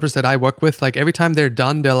many developers that I work with, like every time they're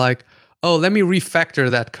done, they're like, oh, let me refactor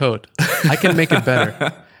that code. I can make it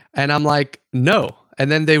better. And I'm like, no.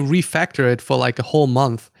 And then they refactor it for like a whole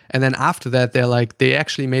month. And then after that, they're like, they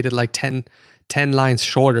actually made it like 10 lines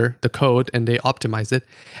shorter, the code, and they optimize it.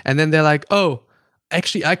 And then they're like, oh,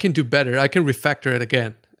 actually, I can do better. I can refactor it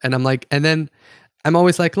again. And I'm like, and then I'm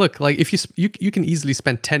always like, look, like if you can easily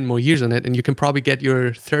spend 10 more years on it, and you can probably get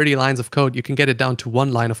your 30 lines of code, you can get it down to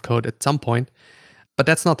 1 line of code at some point, but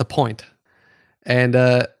that's not the point. And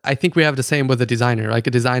I think we have the same with a designer. Like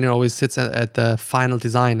a designer always sits at the final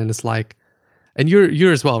design and it's like, and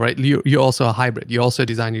you're as well, right? You're also a hybrid. You're also a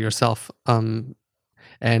designer yourself.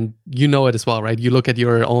 And you know it as well, right? You look at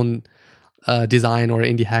your own design or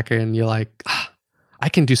indie hacker and you're like, I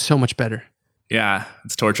can do so much better. Yeah,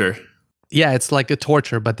 it's torture. Yeah, it's like a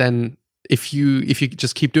torture. But then if you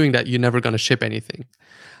just keep doing that, you're never going to ship anything.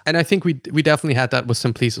 And I think we definitely had that with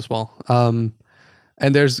Simplice as well.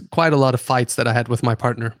 And there's quite a lot of fights that I had with my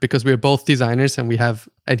partner because we're both designers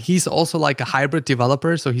and he's also like a hybrid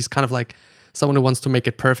developer. So he's kind of like someone who wants to make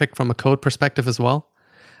it perfect from a code perspective as well.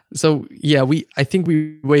 So yeah, I think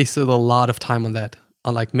we wasted a lot of time on that,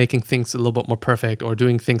 on like making things a little bit more perfect or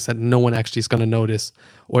doing things that no one actually is going to notice,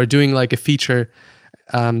 or doing like a feature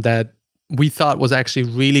that we thought was actually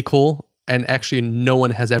really cool and actually no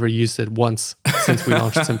one has ever used it once since we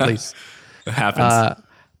launched Simplice. It happens.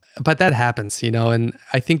 But that happens, and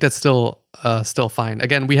I think that's still fine.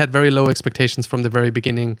 Again, we had very low expectations from the very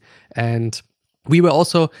beginning, and we were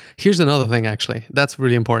also, here's another thing actually, that's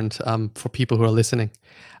really important for people who are listening.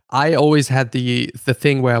 I always had the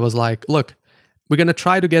thing where I was like, look, we're going to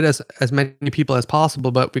try to get as many people as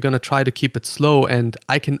possible, but we're going to try to keep it slow, and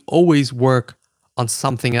I can always work on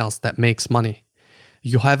something else that makes money.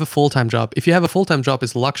 You have a full-time job. If you have a full-time job,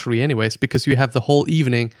 it's luxury anyways, because you have the whole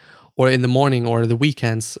evening or in the morning or the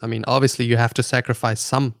weekends. I mean, obviously you have to sacrifice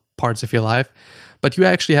some parts of your life, but you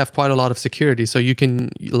actually have quite a lot of security. So you can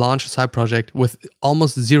launch a side project with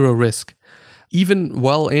almost zero risk. Even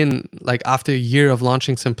like after a year of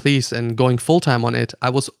launching Simplice and going full-time on it, I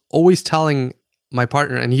was always telling my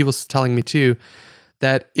partner, and he was telling me too,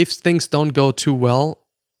 that if things don't go too well,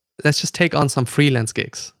 let's just take on some freelance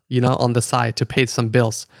gigs, on the side to pay some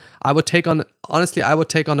bills. I would take on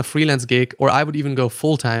a freelance gig, or I would even go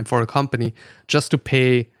full-time for a company just to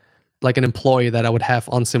pay like an employee that I would have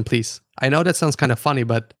on Simplice. I know that sounds kind of funny,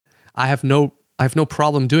 but I have no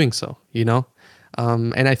problem doing so,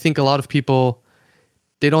 And I think a lot of people,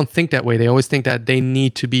 they don't think that way. They always think that they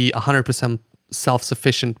need to be 100%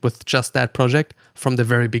 self-sufficient with just that project from the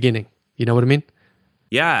very beginning. You know what I mean?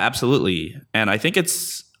 Yeah, absolutely. And I think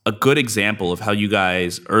it's a good example of how you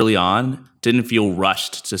guys early on didn't feel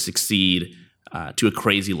rushed to succeed to a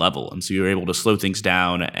crazy level. And so you were able to slow things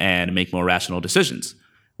down and make more rational decisions,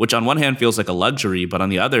 which on one hand feels like a luxury, but on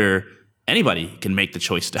the other, anybody can make the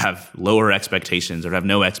choice to have lower expectations or have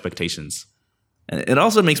no expectations. And it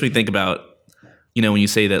also makes me think about, when you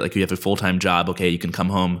say that like you have a full-time job, okay, you can come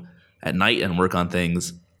home at night and work on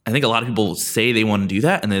things. I think a lot of people say they want to do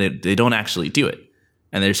that and then they don't actually do it.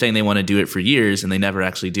 And they're saying they want to do it for years and they never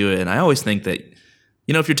actually do it. And I always think that,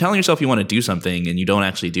 if you're telling yourself you want to do something and you don't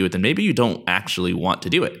actually do it, then maybe you don't actually want to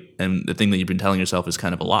do it. And the thing that you've been telling yourself is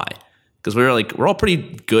kind of a lie. Because we're all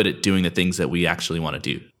pretty good at doing the things that we actually want to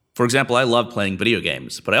do. For example, I love playing video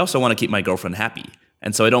games, but I also want to keep my girlfriend happy.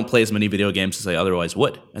 And so I don't play as many video games as I otherwise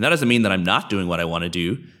would. And that doesn't mean that I'm not doing what I want to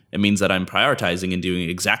do. It means that I'm prioritizing and doing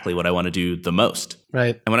exactly what I want to do the most.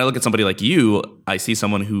 Right. And when I look at somebody like you, I see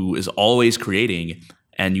someone who is always creating,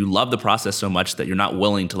 and you love the process so much that you're not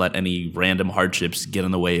willing to let any random hardships get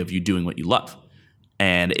in the way of you doing what you love.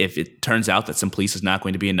 And if it turns out that Simplice is not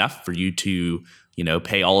going to be enough for you to,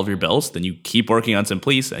 pay all of your bills, then you keep working on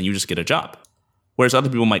Simplice and you just get a job. Whereas other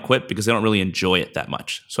people might quit because they don't really enjoy it that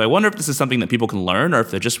much. So I wonder if this is something that people can learn or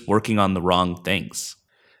if they're just working on the wrong things.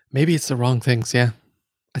 Maybe it's the wrong things, yeah.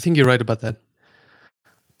 I think you're right about that.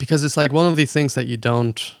 Because it's like one of these things that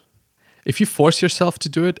if you force yourself to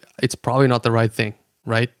do it, it's probably not the right thing,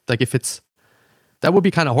 right? Like that would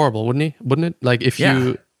be kind of horrible, wouldn't it? Like if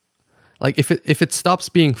if it stops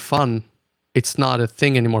being fun, it's not a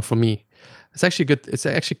thing anymore for me. It's actually good. It's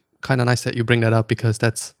actually kind of nice that you bring that up because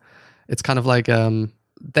it's kind of like,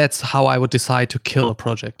 that's how I would decide to kill a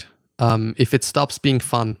project. If it stops being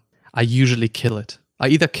fun, I usually kill it. I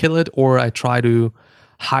either kill it or I try to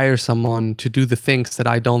hire someone to do the things that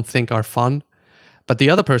I don't think are fun, but the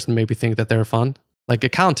other person maybe think that they're fun. like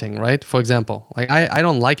accounting, right? For example, like I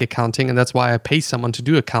don't like accounting, and that's why I pay someone to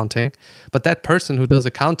do accounting. But that person who does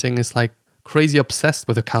accounting is like crazy obsessed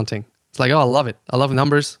with accounting. It's like, oh, I love it. I love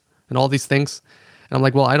numbers and all these things. And I'm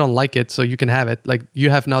like, well, I don't like it, so you can have it. Like, you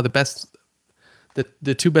have now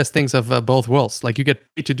the two best things of both worlds. Like, you get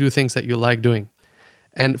paid to do things that you like doing.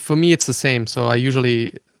 And for me, it's the same. So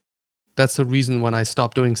that's the reason when I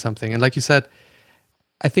stop doing something. And like you said,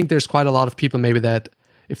 I think there's quite a lot of people maybe that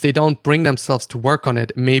if they don't bring themselves to work on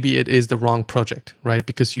it, maybe it is the wrong project, right?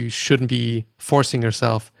 Because you shouldn't be forcing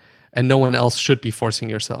yourself, and no one else should be forcing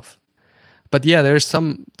yourself. But yeah, there's a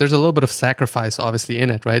little bit of sacrifice obviously in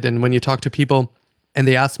it, right? And when you talk to people and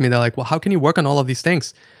they ask me, they're like, well, how can you work on all of these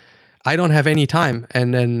things? I don't have any time.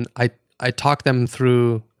 And then I talk them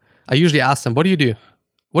through, I usually ask them, what do you do?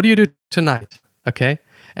 What do you do tonight? Okay.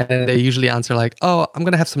 And then they usually answer like, oh, I'm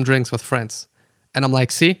going to have some drinks with friends. And I'm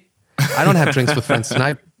like, see, I don't have drinks with friends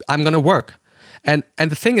tonight. I'm going to work. And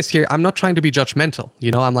the thing is here, I'm not trying to be judgmental.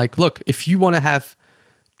 You know, I'm like, look, if you want to have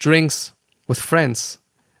drinks with friends,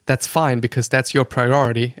 that's fine because that's your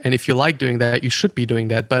priority. And if you like doing that, you should be doing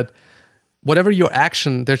that. But whatever your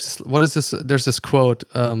action, there's this quote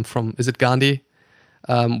from, is it Gandhi?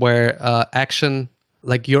 Where action,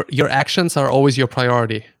 like your actions are always your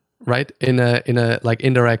priority, right? In a like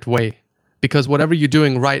indirect way. Because whatever you're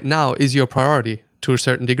doing right now is your priority to a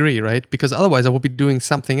certain degree, right? Because otherwise I would be doing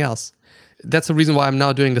something else. That's the reason why I'm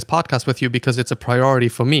now doing this podcast with you, because it's a priority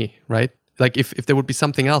for me, right? Like if there would be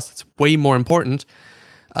something else that's way more important,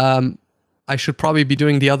 I should probably be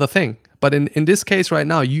doing the other thing. But in this case right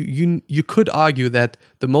now, you could argue that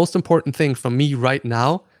the most important thing for me right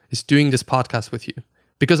now is doing this podcast with you.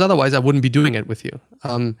 Because otherwise I wouldn't be doing it with you.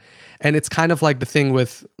 And it's kind of like the thing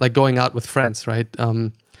with like going out with friends, right?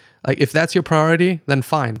 Like if that's your priority, then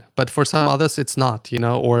fine. But for some others, it's not, you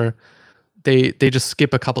know, or they just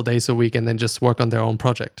skip a couple days a week and then just work on their own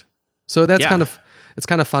project. So that's it's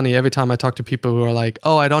kind of funny every time I talk to people who are like,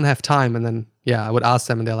 oh, I don't have time. And then, yeah, I would ask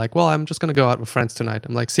them and they're like, well, I'm just going to go out with friends tonight.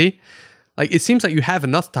 I'm like, see, like it seems like you have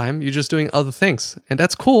enough time. You're just doing other things and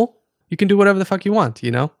that's cool. You can do whatever the fuck you want,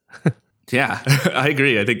 you know? Yeah, I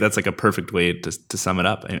agree. I think that's like a perfect way to sum it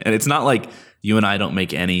up. And it's not like you and I don't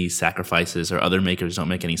make any sacrifices or other makers don't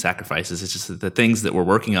make any sacrifices. It's just that the things that we're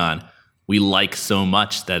working on, we like so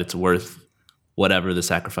much that it's worth whatever the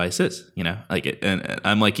sacrifice is, you know? Like, and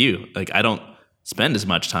I'm like you. Like, I don't spend as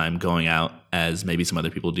much time going out as maybe some other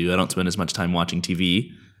people do. I don't spend as much time watching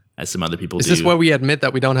TV as some other people do. Is this where we admit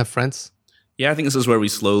that we don't have friends? Yeah, I think this is where we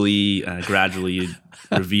slowly, gradually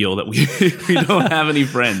reveal that we don't have any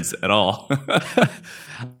friends at all.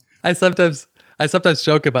 I sometimes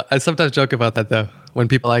joke about that though. When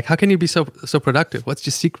people are like, how can you be so productive? What's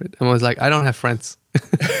your secret? And I was like, I don't have friends.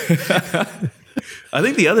 I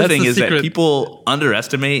think the other thing is that people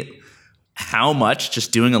underestimate how much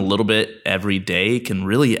just doing a little bit every day can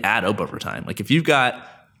really add up over time. Like if you've got,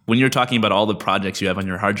 when you're talking about all the projects you have on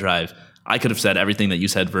your hard drive, I could have said everything that you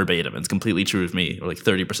said verbatim. It's completely true of me. Or like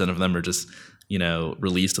 30% of them are just, you know,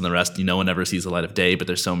 released and the rest, no one ever sees the light of day, but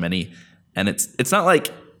there's so many. And it's not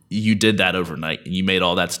like you did that overnight and you made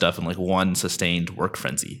all that stuff in like one sustained work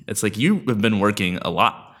frenzy. It's like you have been working a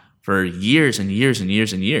lot for years and years and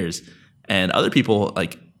years and years. And other people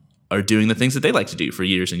like are doing the things that they like to do for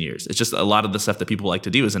years and years. It's just a lot of the stuff that people like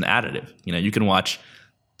to do is an additive. You know, you can watch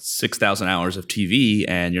 6,000 hours of TV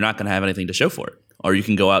and you're not going to have anything to show for it. Or you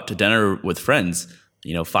can go out to dinner with friends,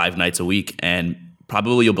 you know, 5 nights a week, and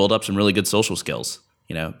probably you'll build up some really good social skills,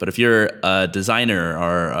 you know. But if you're a designer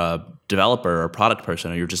or a developer or a product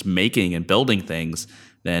person, or you're just making and building things,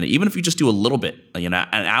 then even if you just do a little bit, you know,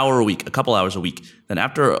 an hour a week, a couple hours a week, then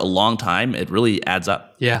after a long time, it really adds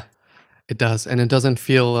up. Yeah, it does. And it doesn't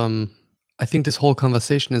feel, I think this whole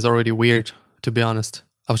conversation is already weird, to be honest.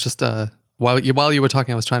 I was just, while you were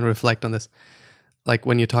talking, I was trying to reflect on this. Like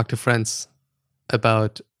when you talk to friends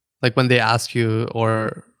about, like when they ask you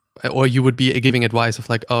or you would be giving advice of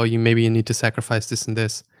like, oh, you need to sacrifice this and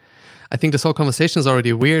this. I think this whole conversation is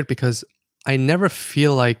already weird because I never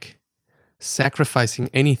feel like sacrificing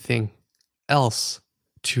anything else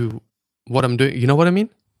to what I'm doing. You know what I mean?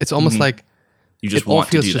 It's almost like you just it all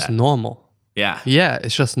feels just normal. Yeah. Yeah,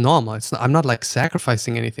 it's just normal. I'm not like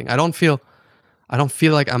sacrificing anything. I don't feel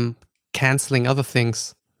like I'm canceling other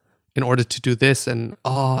things in order to do this and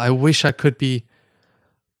I wish I could be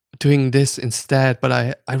doing this instead, but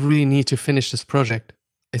I really need to finish this project.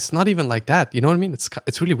 It's not even like that. You know what I mean?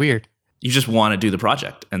 It's really weird. You just want to do the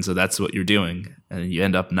project. And so that's what you're doing. And you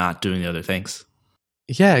end up not doing the other things.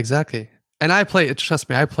 Yeah, exactly. And trust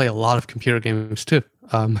me, I play a lot of computer games too.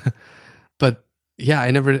 But yeah,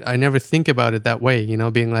 I never think about it that way, you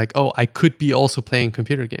know, being like, oh, I could be also playing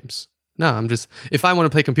computer games. No, I'm just, if I want to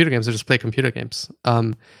play computer games, I just play computer games.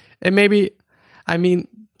 And maybe, I mean,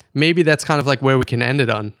 maybe that's kind of like where we can end it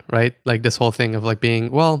on, right? Like this whole thing of like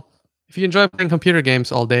being, well, if you enjoy playing computer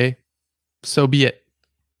games all day, so be it.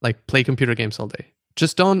 Like play computer games all day.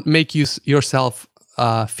 Just don't make yourself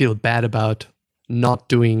feel bad about not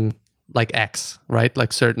doing like X, right?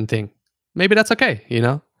 Like certain thing. Maybe that's okay,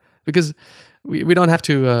 because we don't have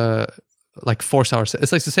to like force ourselves.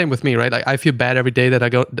 It's like the same with me, right? Like I feel bad every day that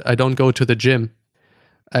I don't go to the gym,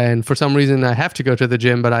 and for some reason I have to go to the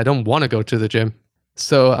gym, but I don't want to go to the gym.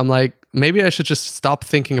 So I'm like, maybe I should just stop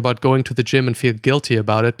thinking about going to the gym and feel guilty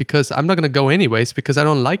about it, because I'm not going to go anyways because I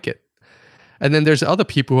don't like it. And then there's other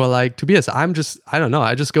people who are like, Tobias, I don't know,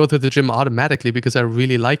 I just go to the gym automatically because I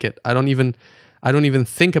really like it. I don't even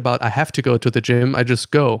think about I have to go to the gym. I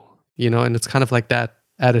just go, and it's kind of like that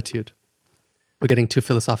attitude. We're getting too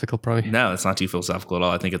philosophical, probably. No, it's not too philosophical at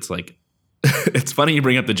all. I think it's like, it's funny you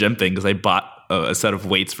bring up the gym thing, because I bought a set of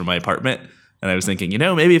weights for my apartment, and I was thinking,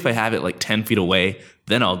 maybe if I have it like 10 feet away,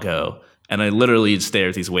 then I'll go. And I literally stare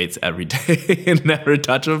at these weights every day and never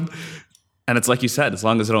touch them. And it's like you said, as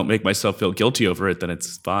long as I don't make myself feel guilty over it, then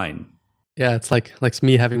it's fine. Yeah, it's like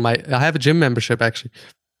me having I have a gym membership actually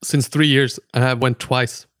since 3 years, and I went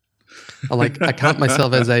twice. I count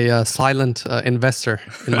myself as a silent investor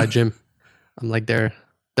in my gym. I'm like their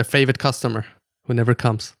favorite customer who never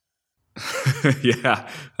comes. Yeah,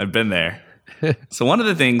 I've been there. So one of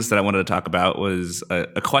the things that I wanted to talk about was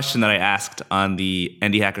a question that I asked on the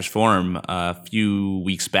Indie Hackers forum a few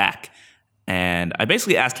weeks back. And I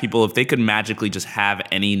basically asked people if they could magically just have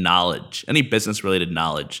any knowledge, any business-related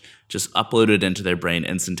knowledge, just uploaded into their brain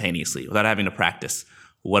instantaneously without having to practice,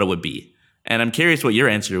 what it would be. And I'm curious what your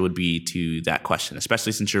answer would be to that question,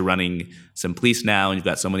 especially since you're running Simplice now and you've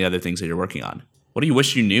got so many other things that you're working on. What do you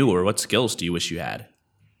wish you knew, or what skills do you wish you had?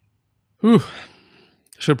 Whew.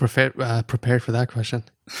 Should have prepared for that question.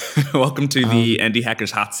 Welcome to the Indie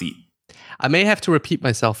Hackers hot seat. I may have to repeat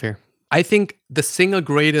myself here. I think the single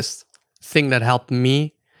greatest thing that helped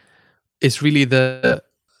me is really the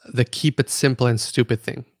keep it simple and stupid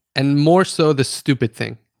thing, and more so the stupid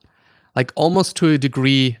thing. Like almost to a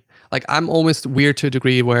degree, like I'm almost weird to a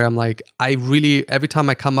degree where I'm like, I really, every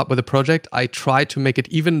time I come up with a project, I try to make it,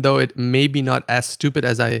 even though it may be not as stupid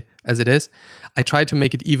as it is, I try to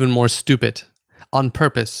make it even more stupid on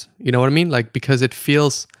purpose. You know what I mean? Like, because it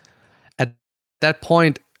feels at that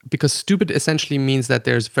point, because stupid essentially means that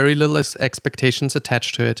there's very little expectations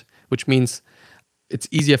attached to it, which means it's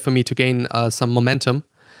easier for me to gain some momentum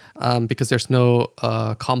because there's no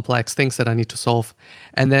complex things that I need to solve.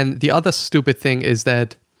 And then the other stupid thing is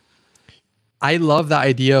that I love the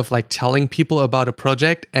idea of like telling people about a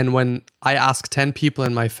project, and when I ask 10 people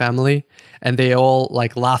in my family and they all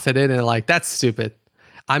like laugh at it and like, that's stupid,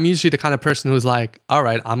 I'm usually the kind of person who's like, all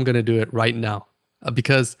right, I'm going to do it right now.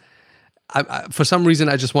 Because I, for some reason,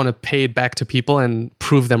 I just want to pay it back to people and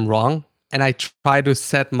prove them wrong. And I try to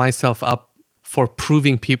set myself up for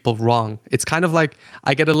proving people wrong. It's kind of like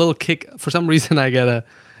I get a little kick. For some reason, I get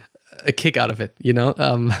a kick out of it,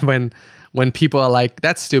 when people are like,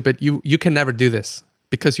 that's stupid, you can never do this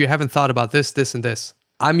because you haven't thought about this, and this.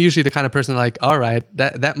 I'm usually the kind of person like, all right,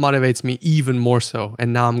 that motivates me even more so,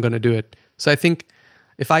 and now I'm going to do it. So I think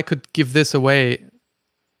if I could give this away,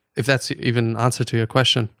 if that's even an answer to your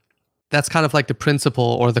question, that's kind of like the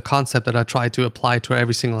principle or the concept that I try to apply to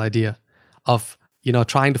every single idea of,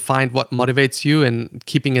 trying to find what motivates you and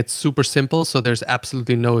keeping it super simple so there's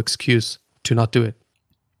absolutely no excuse to not do it.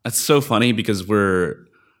 That's so funny because we're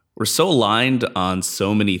so aligned on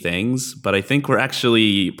so many things, but I think we're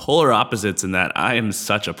actually polar opposites in that I am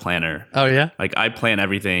such a planner. Oh, yeah? Like I plan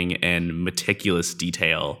everything in meticulous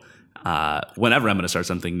detail whenever I'm going to start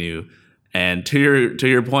something new. And to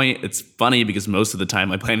your point, it's funny because most of the time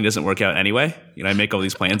my planning doesn't work out anyway. I make all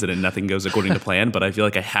these plans and then nothing goes according to plan, but I feel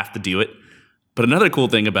like I have to do it. But another cool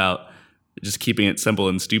thing about just keeping it simple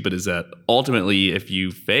and stupid is that ultimately if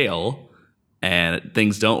you fail and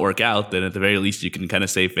things don't work out, then at the very least you can kind of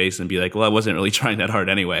save face and be like, well, I wasn't really trying that hard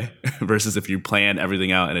anyway. Versus if you plan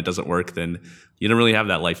everything out and it doesn't work, then you don't really have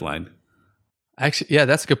that lifeline. Actually, yeah,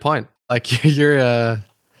 that's a good point. Like you're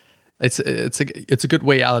it's a good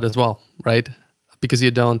way out as well, right? Because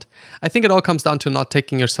you don't. I think it all comes down to not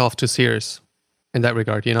taking yourself too serious in that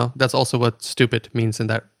regard. That's also what stupid means in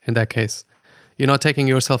that case. You're not taking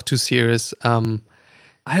yourself too serious.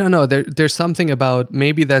 I don't know. There's something about,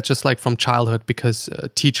 maybe that's just like from childhood, because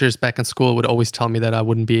teachers back in school would always tell me that I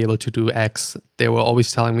wouldn't be able to do X. They were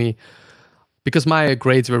always telling me, because my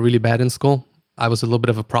grades were really bad in school, I was a little bit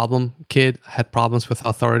of a problem kid, had problems with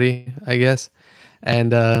authority, I guess.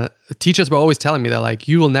 And teachers were always telling me that, like,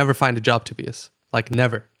 you will never find a job, Tobias. Like,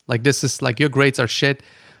 never. Like this is like your grades are shit.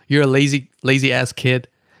 You're a lazy ass kid.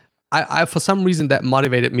 I for some reason that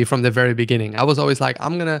motivated me from the very beginning. I was always like,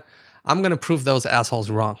 I'm gonna prove those assholes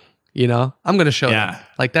wrong. You know, I'm gonna show them.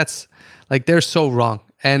 Like that's like they're so wrong.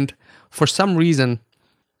 And for some reason,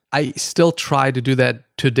 I still try to do that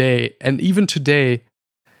today. And even today,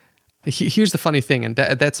 here's the funny thing, and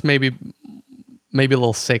that's maybe a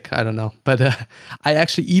little sick. I don't know, but I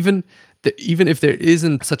actually even if there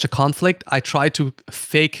isn't such a conflict, I try to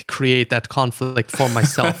fake create that conflict for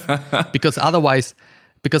myself because otherwise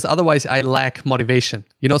I lack motivation.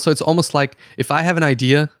 You know, so it's almost like if I have an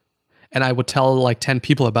idea and I would tell like 10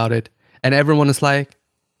 people about it and everyone is like,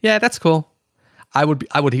 yeah, that's cool. I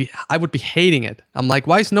would be hating it. I'm like,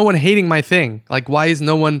 why is no one hating my thing? Like, why is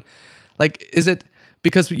no one like, is it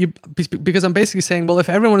because I'm basically saying, well, if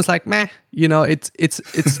everyone is like, meh, you know,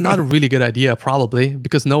 it's not a really good idea probably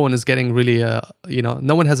because no one is getting really, you know,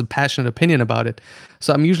 no one has a passionate opinion about it.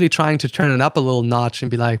 So I'm usually trying to turn it up a little notch and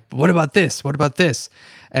be like, what about this? What about this?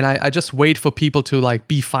 And I just wait for people to like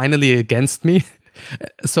be finally against me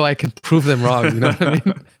so I can prove them wrong. You know what I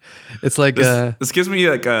mean? It's like this gives me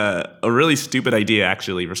like a really stupid idea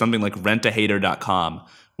actually for something like rentahater.com,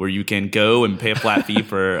 where you can go and pay a flat fee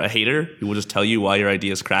for a hater who will just tell you why your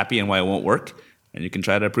idea is crappy and why it won't work, and you can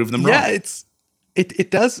try to prove them wrong. Yeah,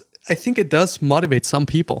 it does. I think it does motivate some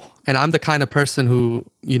people, and I'm the kind of person who,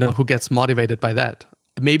 you know, who gets motivated by that.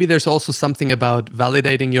 Maybe there's also something about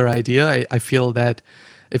validating your idea. I feel that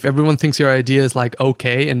if everyone thinks your idea is like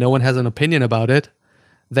okay and no one has an opinion about it,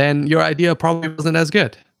 then your idea probably wasn't as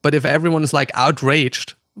good. But if everyone is like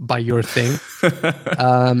outraged by your thing,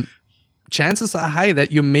 chances are high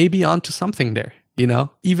that you may be onto something there, you know?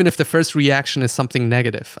 Even if the first reaction is something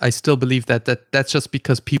negative, I still believe that's just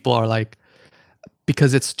because people are like,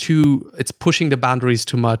 because it's pushing the boundaries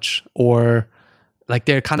too much, or like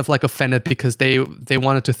they're kind of like offended because they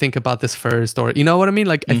wanted to think about this first, or you know what I mean?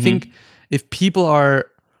 Like, I think if people are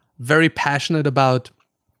very passionate about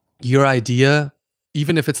your idea,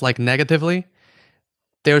 even if it's like negatively,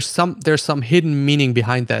 there's some hidden meaning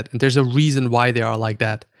behind that, and there's a reason why they are like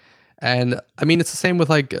that. And I mean, it's the same with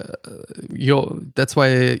like that's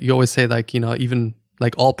why you always say like, you know, even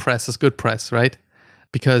like all press is good press, right?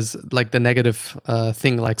 Because like the negative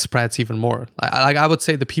thing like spreads even more. I would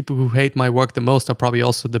say the people who hate my work the most are probably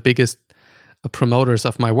also the biggest promoters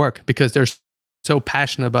of my work, because they're so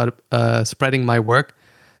passionate about spreading my work,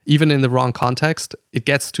 even in the wrong context. It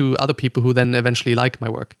gets to other people who then eventually like my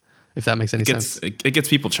work. If that makes any sense. It gets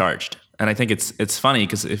people charged. And I think it's funny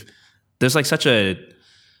because if there's like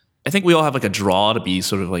I think we all have like a draw to be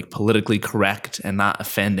sort of like politically correct and not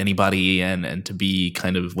offend anybody and to be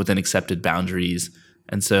kind of within accepted boundaries.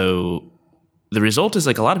 And so the result is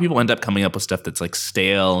like a lot of people end up coming up with stuff that's like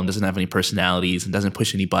stale and doesn't have any personalities and doesn't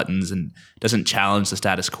push any buttons and doesn't challenge the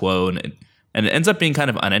status quo. And it ends up being kind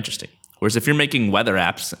of uninteresting. Whereas if you're making weather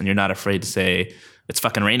apps and you're not afraid to say, it's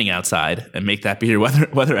fucking raining outside, and make that be your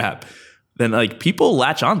weather app, then like people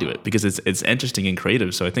latch onto it because it's interesting and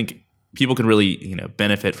creative. So I think people can really, you know,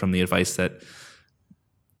 benefit from the advice that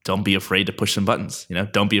don't be afraid to push some buttons. You know,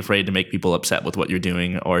 don't be afraid to make people upset with what you're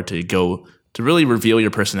doing, or to go to really reveal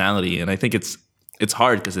your personality. And I think it's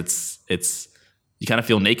hard because it's you kind of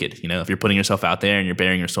feel naked. You know, if you're putting yourself out there and you're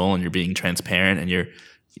bearing your soul and you're being transparent and you're,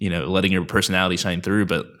 you know, letting your personality shine through.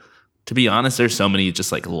 But to be honest, there's so many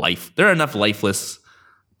just like there are enough lifeless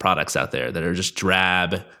products out there that are just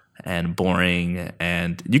drab and boring,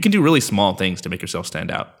 and you can do really small things to make yourself stand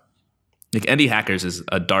out. Like Indie Hackers is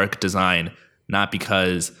a dark design, not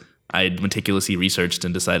because I meticulously researched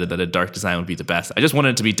and decided that a dark design would be the best. I just wanted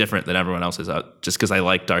it to be different than everyone else's, just because I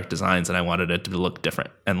like dark designs and I wanted it to look different.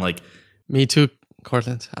 And like, me too,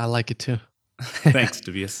 Cortland. I like it too. Thanks,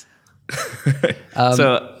 Tobias.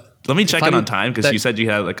 So let me check in on time, because you said you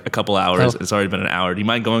had like a couple hours. It's already been an hour. Do you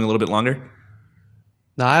mind going a little bit longer?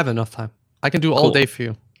 No, I have enough time. I can do all day for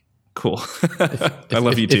you. Cool. I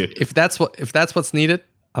love you too. If that's what's needed,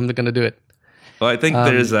 I'm gonna do it. Well, I think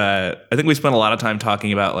I think we spent a lot of time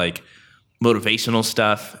talking about like motivational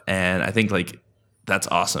stuff, and I think like that's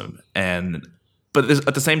awesome. But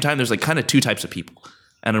at the same time, there's like kind of two types of people.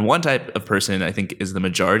 And one type of person, I think, is the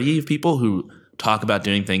majority of people who talk about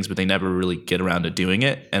doing things, but they never really get around to doing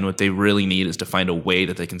it. And what they really need is to find a way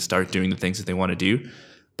that they can start doing the things that they want to do.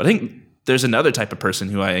 But I think there's another type of person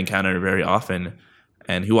who I encounter very often,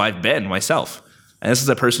 and who I've been myself. And this is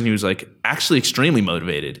a person who's like actually extremely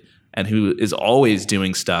motivated and who is always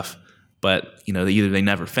doing stuff, but you know, either they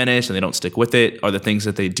never finish and they don't stick with it, or the things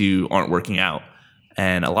that they do aren't working out.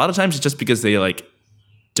 And a lot of times it's just because they like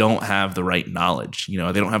don't have the right knowledge, you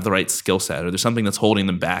know, they don't have the right skill set, or there's something that's holding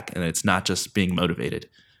them back, and it's not just being motivated.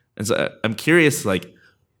 And so I'm curious, like,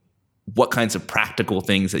 what kinds of practical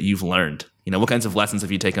things that you've learned. What kinds of lessons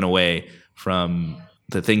have you taken away from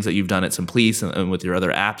the things that you've done at Simplice and with your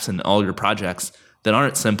other apps and all your projects that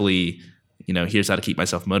aren't simply, here's how to keep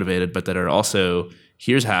myself motivated, but that are also,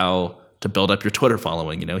 here's how to build up your Twitter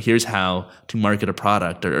following, here's how to market a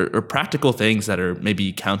product, or practical things that are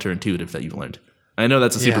maybe counterintuitive that you've learned. I know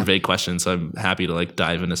that's a super vague question, so I'm happy to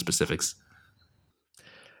dive into specifics.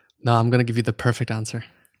 No, I'm going to give you the perfect answer.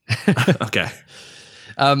 Okay.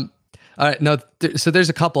 All right. No, so there's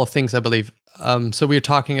a couple of things, I believe. So we were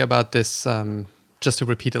talking about this, just to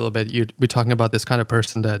repeat a little bit, we're talking about this kind of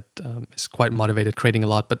person that is quite motivated, creating a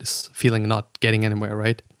lot, but is feeling not getting anywhere,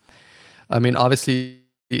 right? I mean, obviously,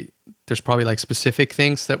 there's probably specific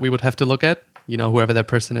things that we would have to look at, whoever that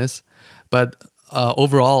person is. But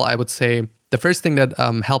overall, I would say the first thing that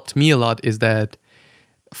helped me a lot is that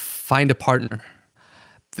find a partner.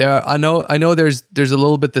 I know there's a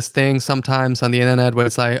little bit this thing sometimes on the internet where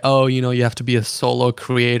it's like, oh, you have to be a solo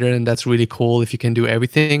creator and that's really cool if you can do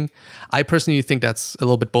everything. I personally think that's a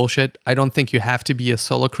little bit bullshit. I don't think you have to be a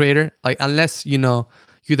solo creator, unless you're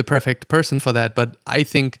the perfect person for that. But I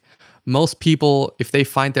think most people, if they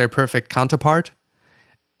find their perfect counterpart,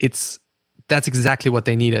 that's exactly what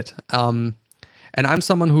they needed. And I'm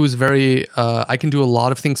someone who's very I can do a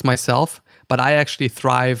lot of things myself, but I actually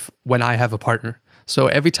thrive when I have a partner. So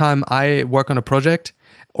every time I work on a project,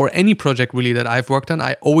 or any project really that I've worked on,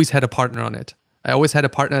 I always had a partner on it. I always had a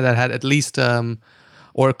partner that had at least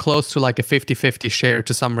or close to a 50-50 share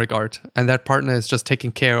to some regard. And that partner is just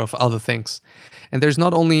taking care of other things. And it's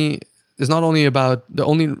not only the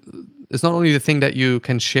thing that you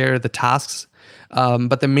can share the tasks,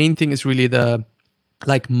 but the main thing is really the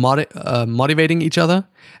motivating each other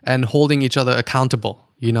and holding each other accountable.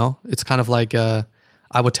 It's kind of like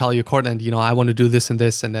I would tell you, Courtland, I want to do this and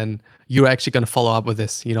this, and then you're actually going to follow up with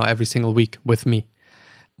this, every single week with me.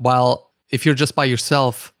 While if you're just by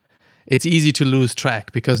yourself, it's easy to lose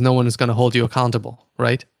track because no one is going to hold you accountable,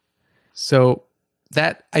 right? So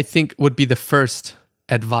that, I think, would be the first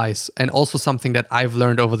advice, and also something that I've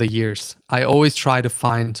learned over the years. I always try to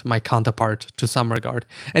find my counterpart to some regard.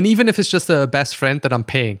 And even if it's just a best friend that I'm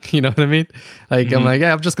paying, you know what I mean? I'm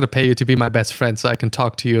I'm just going to pay you to be my best friend so I can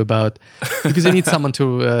talk to you about, because you need someone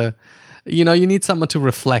to, you need someone to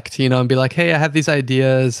reflect, and be like, hey, I have these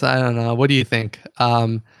ideas. I don't know. What do you think?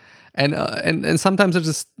 And sometimes I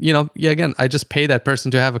just, again, I just pay that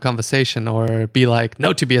person to have a conversation, or be like,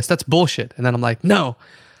 no, Tobias, that's bullshit. And then I'm like, no,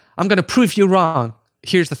 I'm going to prove you wrong.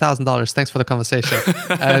 Here's the $1,000. Thanks for the conversation.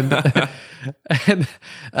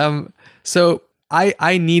 So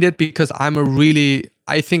I need it because I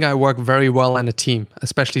think I work very well in a team,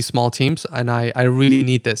 especially small teams, and I really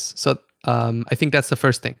need this. So I think that's the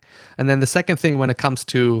first thing. And then the second thing, when it comes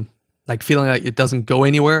to feeling like it doesn't go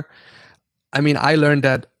anywhere, I mean, I learned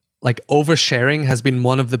that oversharing has been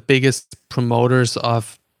one of the biggest promoters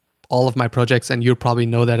of all of my projects, and you probably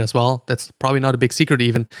know that as well. That's probably not a big secret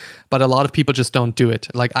even, but a lot of people just don't do it.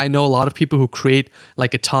 I know a lot of people who create a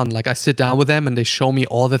ton. I sit down with them and they show me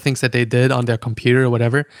all the things that they did on their computer or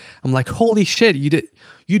whatever. I'm like, holy shit,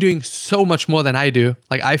 you're doing so much more than I do.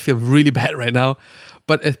 I feel really bad right now,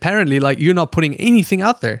 but apparently you're not putting anything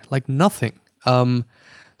out there, nothing.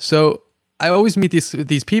 So I always meet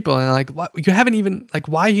these people and I'm like, what? You haven't even,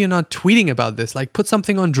 why are you not tweeting about this? Put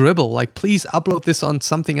something on Dribbble. Please upload this on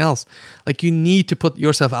something else. You need to put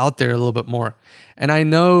yourself out there a little bit more. And I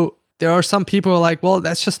know there are some people who are like, well,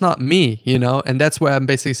 that's just not me, And that's where I'm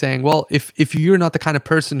basically saying, well, if you're not the kind of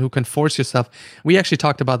person who can force yourself, we actually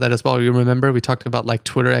talked about that as well. You remember we talked about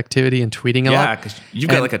Twitter activity and tweeting a lot. Yeah, because you've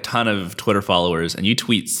got a ton of Twitter followers and you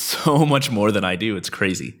tweet so much more than I do. It's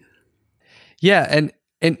crazy. Yeah, and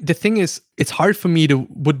the thing is, it's hard for me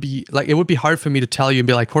it would be hard for me to tell you and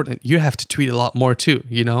be like, Courtney, you have to tweet a lot more too,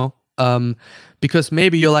 because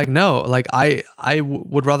maybe you're like, no, I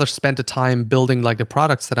would rather spend the time building the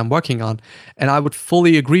products that I'm working on. And I would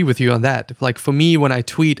fully agree with you on that. For me, when I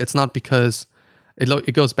tweet, it's not because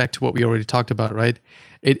it goes back to what we already talked about, right?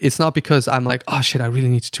 It's not because I'm like, oh shit, I really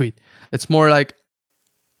need to tweet. It's more like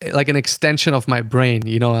an extension of my brain,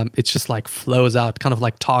 it's just flows out, kind of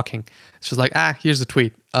like talking. It's just here's a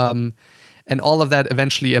tweet. And all of that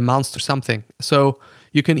eventually amounts to something. So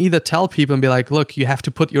you can either tell people and be like, look, you have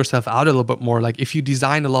to put yourself out a little bit more. If you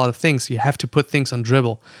design a lot of things, you have to put things on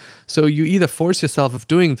Dribbble. So you either force yourself of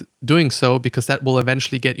doing so, because that will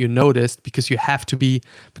eventually get you noticed, because you have to be,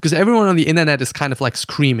 because everyone on the internet is kind of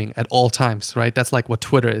screaming at all times, right? That's what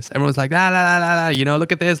Twitter is. Everyone's like, la, la, la, la, la,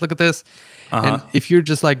 look at this, look at this. Uh-huh. And if you're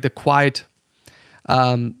just the quiet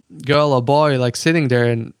girl or boy, sitting there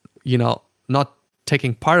and, not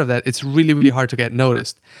taking part of that, it's really, really hard to get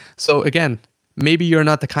noticed. So again, maybe you're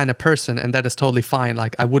not the kind of person, and that is totally fine.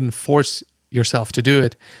 Like, I wouldn't force yourself to do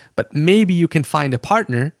it, but maybe you can find a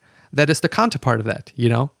partner that is the counterpart of that, you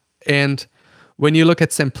know? And when you look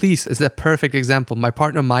at Semplice is a perfect example. My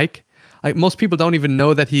partner, Mike, like, most people don't even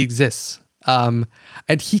know that he exists. And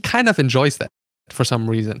he kind of enjoys that for some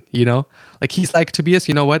reason, you know? Like, he's like, Tobias,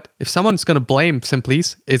 you know what? If someone's going to blame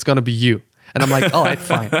Semplice, it's going to be you. And I'm like, all right,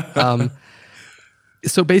 fine.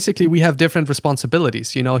 So basically, we have different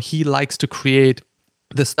responsibilities. You know, he likes to create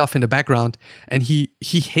the stuff in the background, and he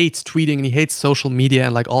hates tweeting, and he hates social media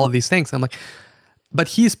and like all of these things. I'm like, but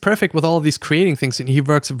he's perfect with all of these creating things, and he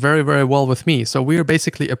works very, very well with me. So we're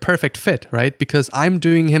basically a perfect fit, right? Because I'm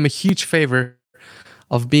doing him a huge favor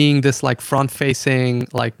of being this like front-facing,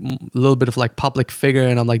 like a little bit of like public figure,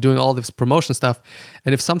 and I'm like doing all this promotion stuff.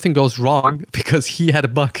 And if something goes wrong because he had a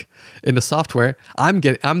bug in the software, I'm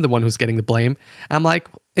the one who's getting the blame. I'm like,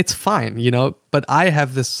 it's fine, you know. But I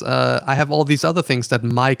have this, I have all these other things that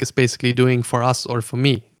Mike is basically doing for us or for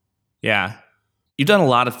me. Yeah, you've done a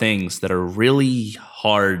lot of things that are really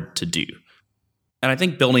hard to do. And I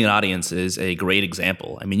think building an audience is a great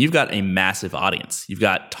example. I mean, you've got a massive audience. You've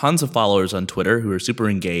got tons of followers on Twitter who are super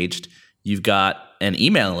engaged. You've got an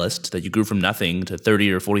email list that you grew from nothing to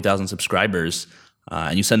 30 or 40,000 subscribers,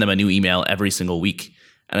 and you send them a new email every single week.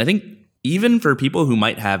 And I think even for people who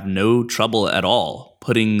might have no trouble at all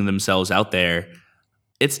putting themselves out there,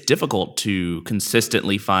 it's difficult to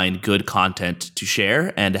consistently find good content to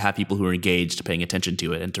share and to have people who are engaged paying attention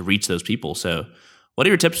to it and to reach those people. So what are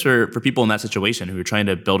your tips for people in that situation who are trying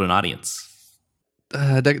to build an audience?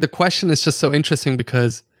 The question is just so interesting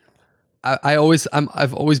because I've always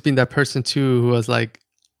been that person too who was like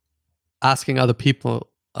asking other people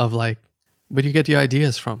of like, where do you get your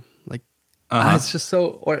ideas from? Like, it's just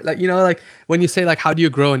so, or like, you know, like when you say like, how do you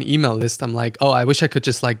grow an email list? I'm like, oh, I wish I could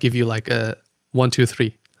just like give you like a 1, 2, 3.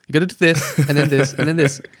 You got to do this and then this and then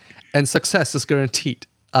this, and success is guaranteed.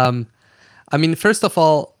 I mean, first of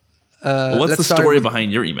all, what's the story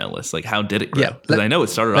behind your email list? Like, how did it grow? Because I know it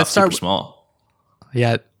started off super small.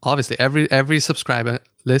 Yeah, obviously, every subscriber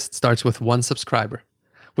list starts with one subscriber,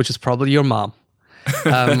 which is probably your mom.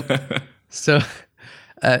 So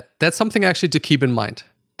that's something actually to keep in mind.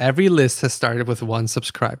 Every list has started with one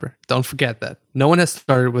subscriber. Don't forget that. No one has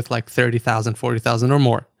started with like 30,000, 40,000 or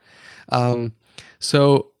more.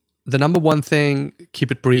 So the number one thing,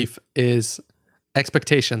 keep it brief, is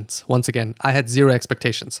expectations. Once again, I had zero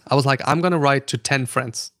expectations. I was like, I'm going to write to 10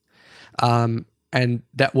 friends, and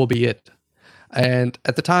that will be it. And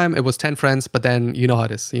at the time, it was 10 friends, but then you know how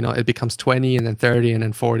it is. You know, it becomes 20 and then 30 and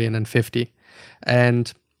then 40 and then 50.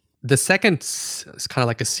 And the second is kind of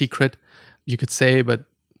like a secret, you could say, but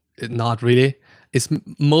not really. It's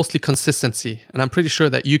mostly consistency. And I'm pretty sure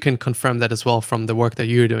that you can confirm that as well from the work that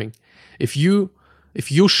you're doing. If you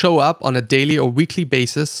show up on a daily or weekly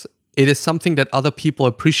basis, it is something that other people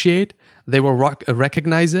appreciate. They will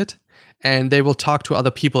recognize it, and they will talk to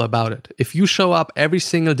other people about it. If you show up every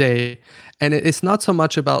single day, and it's not so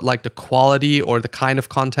much about like the quality or the kind of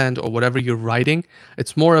content or whatever you're writing,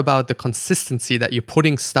 it's more about the consistency that you're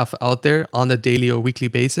putting stuff out there on a daily or weekly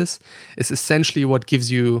basis. It's essentially what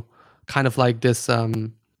gives you kind of like this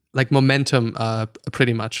like momentum,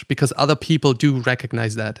 pretty much, because other people do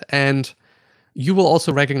recognize that. And you will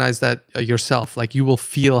also recognize that yourself. Like, you will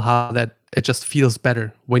feel how that it just feels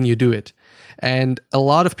better when you do it. And a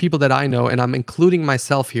lot of people that I know, and I'm including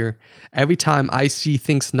myself here, every time I see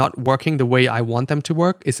things not working the way I want them to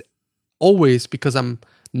work, is always because I'm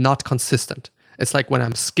not consistent. It's like when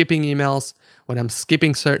I'm skipping emails, when I'm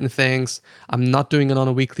skipping certain things, I'm not doing it on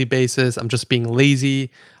a weekly basis, I'm just being lazy,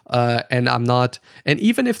 and I'm not. And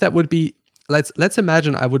even if that would be, let's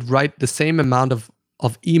imagine I would write the same amount of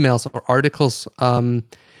emails or articles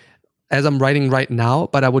as I'm writing right now,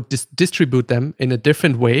 but I would distribute them in a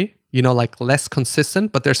different way, you know, like less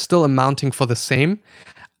consistent, but they're still amounting for the same.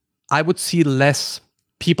 I would see less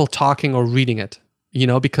people talking or reading it, you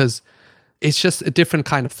know, because it's just a different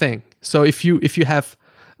kind of thing. So if you have,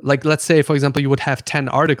 like, let's say, for example, you would have 10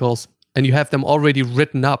 articles and you have them already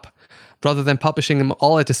written up, rather than publishing them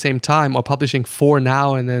all at the same time, or publishing 4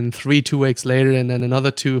 now and then 3 2 weeks later and then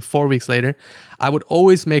another 2 4 weeks later, I would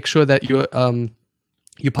always make sure that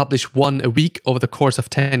you publish 1 a week over the course of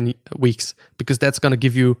 10 weeks, because that's going to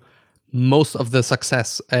give you most of the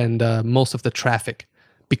success and most of the traffic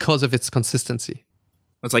because of its consistency.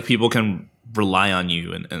 It's like people can rely on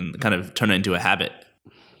you and kind of turn it into a habit.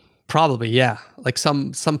 Probably, yeah. Like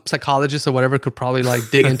some psychologists or whatever could probably like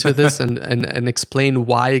dig into this and explain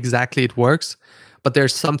why exactly it works. But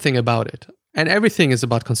there's something about it, and everything is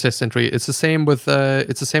about consistency. It's the same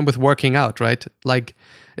with working out, right? Like,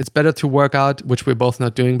 it's better to work out, which we're both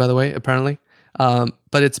not doing, by the way, apparently.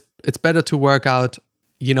 But it's better to work out,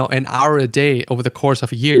 an hour a day over the course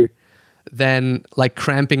of a year than like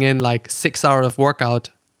cramping in like 6 hours of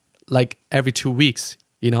workout like every 2 weeks,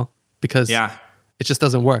 because it just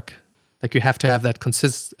doesn't work. Like you have to have that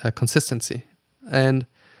consistency. And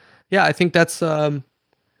yeah, I think that's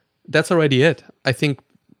already it. I think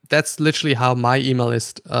that's literally how my email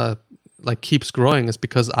list like keeps growing, is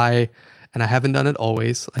because I haven't done it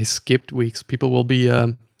always. I skipped weeks. People will be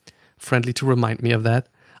friendly to remind me of that.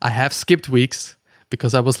 I have skipped weeks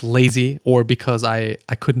because I was lazy, or because I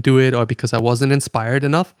couldn't do it, or because I wasn't inspired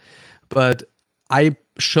enough. But I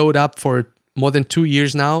showed up for more than 2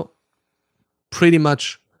 years now, pretty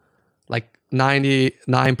much like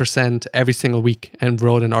 99% every single week, and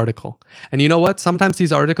wrote an article. And you know what? Sometimes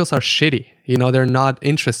these articles are shitty. They're not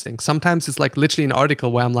interesting. Sometimes it's like literally an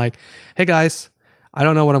article where I'm like, hey guys, I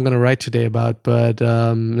don't know what I'm going to write today about, but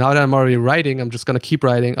now that I'm already writing, I'm just going to keep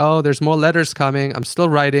writing. Oh, there's more letters coming. I'm still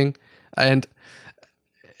writing. And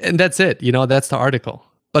that's it. That's the article.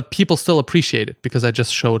 But people still appreciate it because I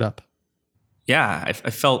just showed up. Yeah,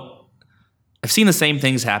 I've seen the same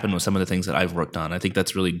things happen with some of the things that I've worked on. I think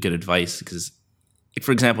that's really good advice because, like,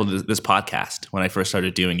 for example, this podcast, when I first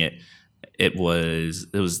started doing it, it was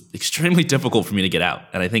extremely difficult for me to get out.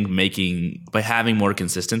 And I think by having more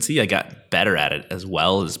consistency, I got better at it, as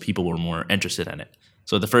well as people were more interested in it.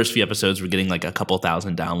 So the first few episodes were getting like a couple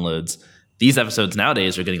thousand downloads. These episodes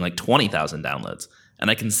nowadays are getting like 20,000 downloads. And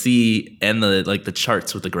I can see in the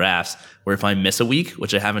charts with the graphs where if I miss a week,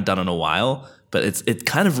 which I haven't done in a while, but it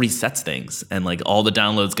kind of resets things, and like all the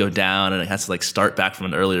downloads go down, and it has to like start back from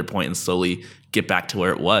an earlier point and slowly get back to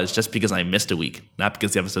where it was, just because I missed a week, not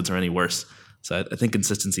because the episodes are any worse. So I think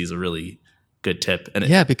consistency is a really good tip, and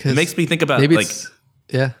because it makes me think about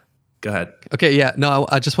Go ahead. Okay, yeah. No,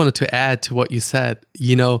 I just wanted to add to what you said.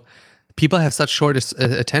 People have such short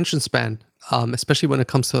attention span, especially when it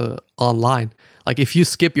comes to online. Like if you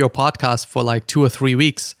skip your podcast for like 2 or 3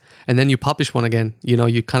 weeks, and then you publish one again,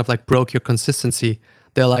 you kind of like broke your consistency.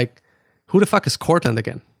 They're like, who the fuck is Courtland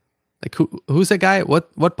again? Like who's that guy?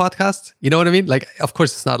 What podcast? You know what I mean? Like, of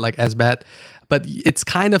course it's not like as bad, but it's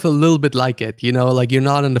kind of a little bit like it, like you're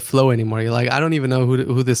not in the flow anymore. You're like, I don't even know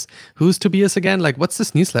who's Tobias again? Like, what's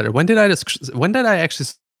this newsletter? When did I actually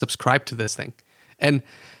subscribe to this thing? And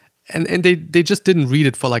they just didn't read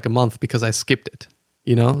it for like a month because I skipped it,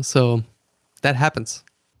 So that happens.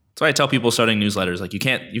 That's why I tell people starting newsletters, like you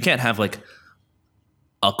can't have like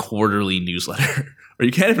a quarterly newsletter, or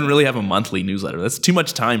you can't even really have a monthly newsletter. That's too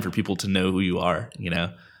much time for people to know who you are,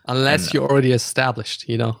 Unless you're already established,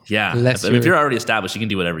 Yeah. If you're already established, you can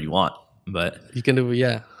do whatever you want. But you can do,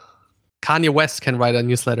 Kanye West can write a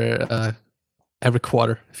newsletter every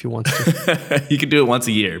quarter if he wants to. You can do it once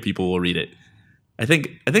a year. People will read it. I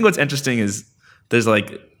think what's interesting is there's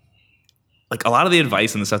like a lot of the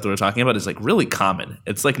advice and the stuff that we're talking about is like really common.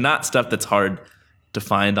 It's like not stuff that's hard to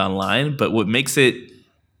find online, but what makes it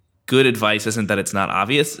good advice isn't that it's not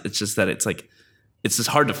obvious. It's just that it's just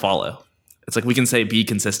hard to follow. It's like we can say be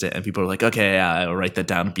consistent, and people are like, okay, yeah, I'll write that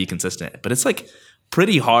down, be consistent. But it's like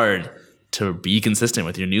pretty hard to be consistent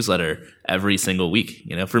with your newsletter every single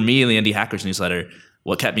week. For me in the Indie Hackers newsletter,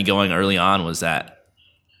 what kept me going early on was that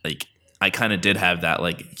like I kind of did have that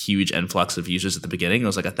like huge influx of users at the beginning. It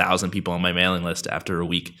was like 1,000 people on my mailing list after a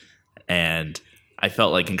week. And I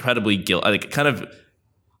felt like incredibly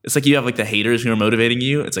it's like you have like the haters who are motivating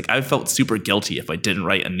you. It's like I felt super guilty if I didn't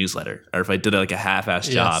write a newsletter, or if I did like a half-assed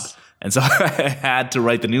job. And so I had to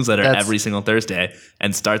write the newsletter every single Thursday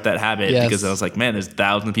and start that habit because I was like, man, there's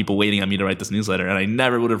thousands of people waiting on me to write this newsletter, and I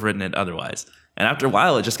never would have written it otherwise. And after a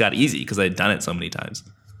while, it just got easy because I had done it so many times.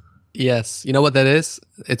 Yes. You know what that is?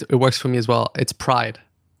 It works for me as well. It's pride.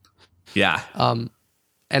 Yeah. And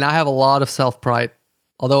I have a lot of self-pride,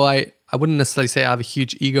 although I wouldn't necessarily say I have a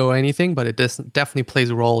huge ego or anything, but it definitely plays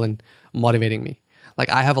a role in motivating me. Like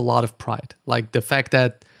I have a lot of pride. Like the fact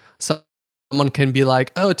that someone can be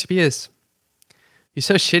like, oh, Tobias, you're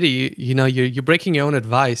so shitty. You're breaking your own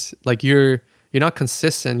advice. Like you're not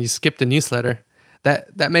consistent. You skipped the newsletter.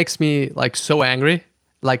 That makes me like so angry.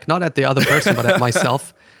 Like not at the other person, but at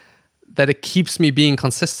myself. That it keeps me being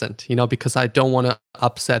consistent, because I don't want to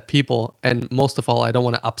upset people. And most of all, I don't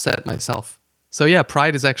want to upset myself. So yeah,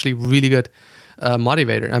 pride is actually really good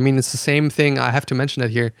motivator. I mean, it's the same thing. I have to mention that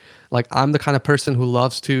here. Like I'm the kind of person who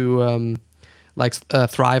loves to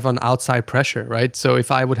thrive on outside pressure, right? So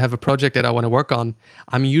if I would have a project that I want to work on,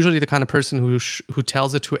 I'm usually the kind of person who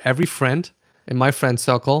tells it to every friend in my friend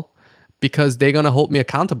circle, because they're going to hold me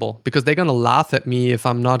accountable, because they're going to laugh at me if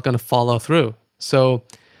I'm not going to follow through. So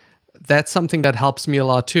that's something that helps me a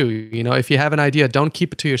lot too. If you have an idea, don't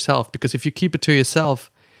keep it to yourself, because if you keep it to yourself,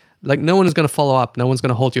 Like no one is going to follow up. No one's going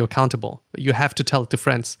to hold you accountable. You have to tell it to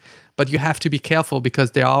friends. But you have to be careful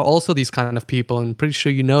because there are also these kind of people, and I'm pretty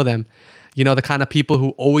sure you know them. You know, the kind of people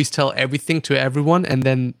who always tell everything to everyone and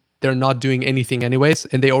then they're not doing anything anyways.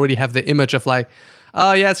 And they already have the image of like,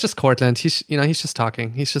 oh yeah, it's just Cortland. He's just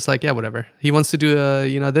talking. He's just like, yeah, whatever. He wants to do,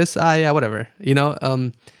 this. Yeah, whatever.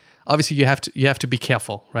 Obviously you have to be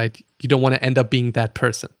careful, right? You don't want to end up being that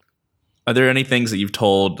person. Are there any things that you've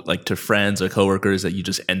told like to friends or coworkers that you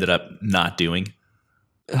just ended up not doing?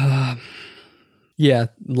 Yeah,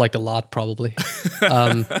 like a lot probably.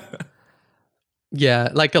 Yeah,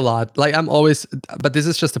 like a lot. Like I'm always, but this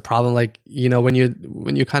is just a problem. Like, when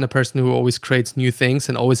you're kind of person who always creates new things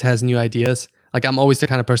and always has new ideas. Like I'm always the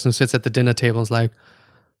kind of person who sits at the dinner table and is like,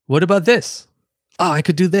 what about this? Oh, I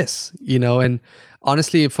could do this, and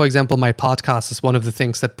honestly, for example, my podcast is one of the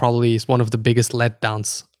things that probably is one of the biggest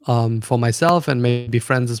letdowns for myself and maybe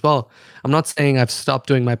friends as well. I'm not saying I've stopped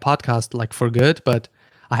doing my podcast like for good, but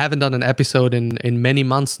I haven't done an episode in many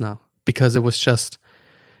months now because it was just,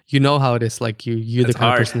 how it is. Like you're the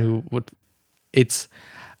kind of person who would,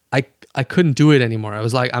 I couldn't do it anymore. I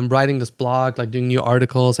was like, I'm writing this blog, like doing new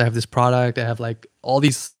articles. I have this product. I have like all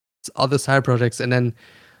these other side projects. And then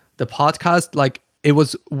the podcast, like it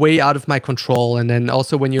was way out of my control. And then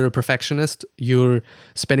also when you're a perfectionist, you're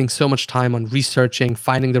spending so much time on researching,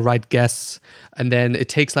 finding the right guests. And then it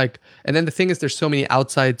takes and then the thing is there's so many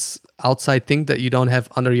outside things that you don't have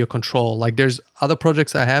under your control. Like there's other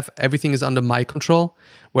projects I have, everything is under my control.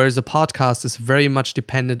 Whereas a podcast is very much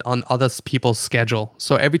dependent on other people's schedule.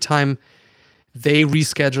 So every time they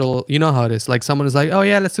reschedule, you know how it is. Like someone is like, oh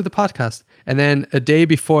yeah, let's do the podcast. And then a day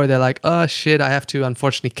before they're like, oh shit, I have to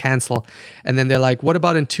unfortunately cancel. And then they're like, what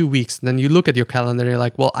about in 2 weeks? And then you look at your calendar and you're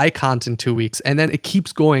like, well, I can't in 2 weeks. And then it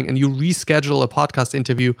keeps going and you reschedule a podcast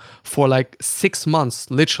interview for like 6 months,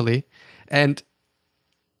 literally. And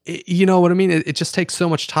you know what I mean? It just takes so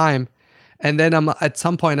much time. And then at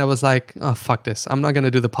some point I was like, oh, fuck this. I'm not going to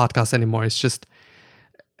do the podcast anymore. It's just,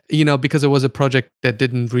 because it was a project that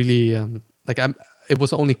didn't really, it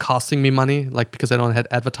was only costing me money, like because I don't had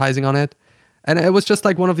advertising on it. And it was just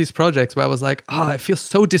like one of these projects where I was like, oh, I feel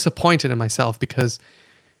so disappointed in myself because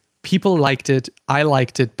people liked it. I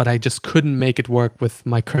liked it, but I just couldn't make it work with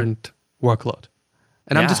my current workload.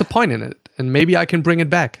 And I'm disappointed in it. And maybe I can bring it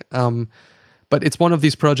back. But it's one of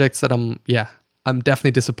these projects that I'm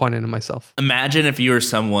definitely disappointed in myself. Imagine if you were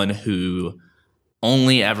someone who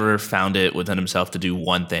only ever found it within himself to do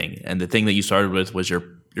one thing. And the thing that you started with was your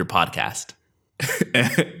podcast.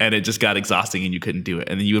 And it just got exhausting and you couldn't do it.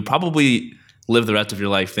 And then you would probably live the rest of your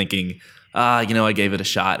life thinking, I gave it a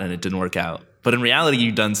shot and it didn't work out. But in reality,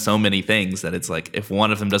 you've done so many things that it's like, if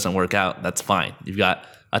one of them doesn't work out, that's fine. You've got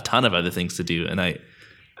a ton of other things to do. And I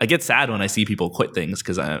get sad when I see people quit things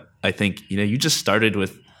because I think, you just started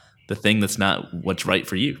with the thing that's not what's right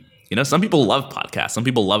for you. Some people love podcasts. Some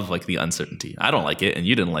people love like the uncertainty. I don't like it and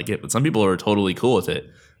you didn't like it, but some people are totally cool with it.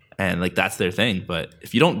 And like, that's their thing. But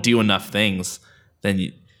if you don't do enough things,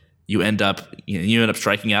 then you end up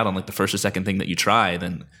striking out on like the first or second thing that you try.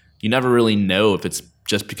 Then you never really know if it's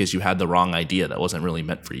just because you had the wrong idea that wasn't really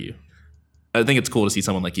meant for you. I think it's cool to see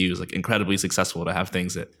someone like you who's like incredibly successful to have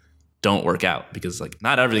things that don't work out because like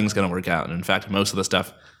not everything's going to work out. And in fact, most of the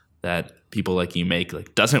stuff that people like you make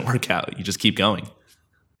like doesn't work out. You just keep going.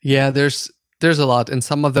 Yeah, there's a lot, and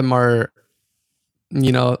some of them are,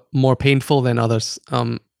 more painful than others.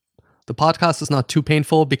 The podcast is not too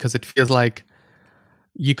painful because it feels like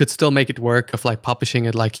you could still make it work of like publishing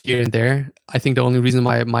it like here and there. I think the only reason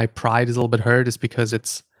why my pride is a little bit hurt is because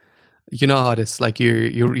it's, how it is. Like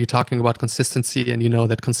you're talking about consistency, and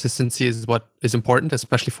that consistency is what is important,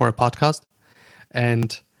 especially for a podcast.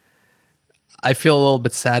 And I feel a little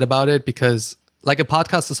bit sad about it because like a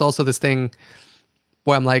podcast is also this thing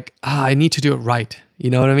where I'm like, I need to do it right. You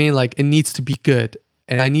know what I mean? Like it needs to be good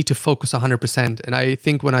and I need to focus 100%. And I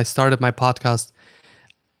think when I started my podcast,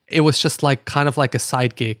 it was just like kind of like a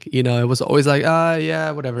side gig. It was always like, yeah,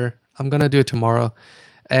 whatever. I'm going to do it tomorrow.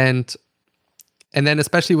 And then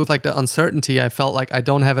especially with like the uncertainty, I felt like I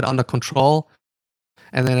don't have it under control.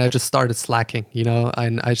 And then I just started slacking,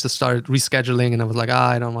 and I just started rescheduling and I was like,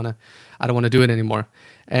 I don't want to do it anymore.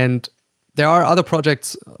 And there are other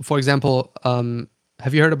projects, for example,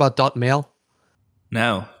 have you heard about .mail?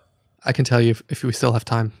 No. I can tell you if we still have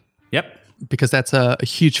time. Yep. Because that's a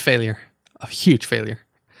huge failure,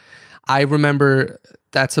 I remember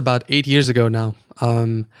that's about 8 years ago now.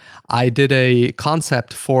 I did a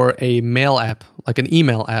concept for a mail app, like an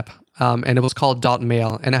email app. And it was called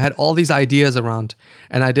 .mail. And I had all these ideas around.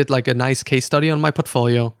 And I did like a nice case study on my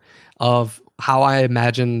portfolio of how I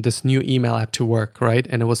imagined this new email app to work, right?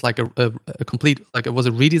 And it was like a complete, like it was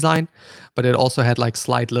a redesign, but it also had like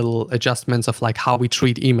slight little adjustments of like how we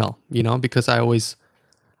treat email, you know, because I was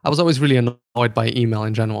always really annoyed by email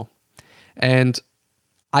in general. And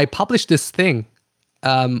I published this thing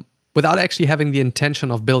without actually having the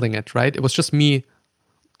intention of building it, right? It was just me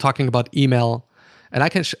talking about email. And I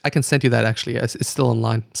can send you that actually. It's still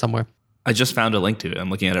online somewhere. I just found a link to it. I'm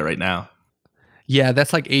looking at it right now. Yeah,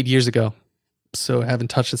 that's like 8 years ago. So I haven't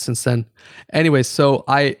touched it since then. Anyway, so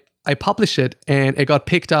I published it and it got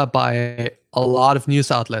picked up by a lot of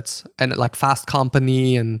news outlets and like Fast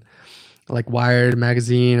Company and like Wired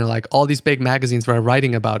magazine and like all these big magazines were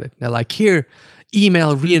writing about it. They're like, here,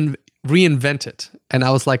 email reinvented. And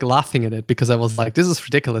I was like laughing at it because I was like, this is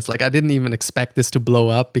ridiculous. Like I didn't even expect this to blow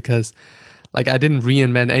up because like I didn't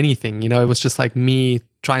reinvent anything. You know, it was just like me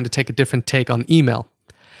trying to take a different take on email.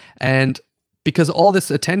 And because all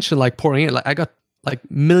this attention like pouring in, like I got like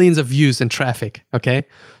millions of views and traffic. Okay.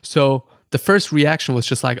 So the first reaction was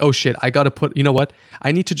just like, oh shit, I got to put, you know what?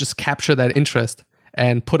 I need to just capture that interest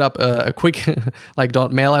and put up a quick like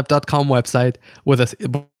 .mailapp.com website with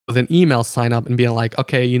an email sign up and being like,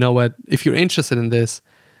 okay, you know what? If you're interested in this,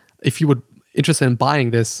 if you would interested in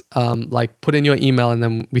buying this, like put in your email and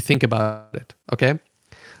then we think about it. Okay.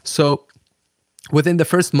 So within the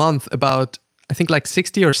first month, about I think like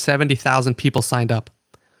 60 or 70,000 people signed up.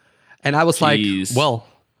 And I was like, well,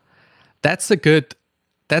 that's a good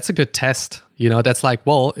test. You know, that's like,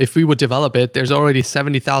 well, if we would develop it, there's already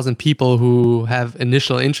 70,000 people who have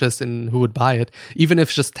initial interest in who would buy it. Even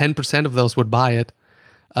if just 10% of those would buy it,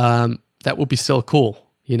 that would be still cool,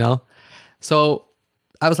 you know? So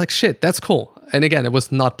I was like, shit, that's cool. And again, it was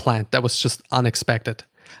not planned. That was just unexpected.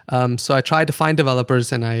 So I tried to find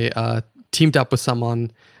developers and I teamed up with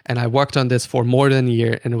someone and I worked on this for more than a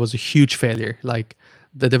year and it was a huge failure. Like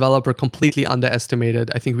the developer completely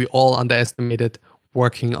underestimated. I think we all underestimated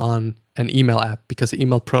working on an email app because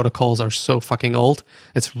email protocols are so fucking old.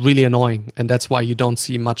 It's really annoying. And that's why you don't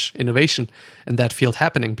see much innovation in that field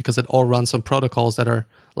happening because it all runs on protocols that are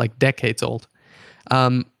like decades old.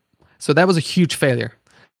 So that was a huge failure.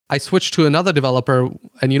 I switched to another developer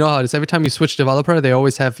and you know how it is. Every time you switch developer, they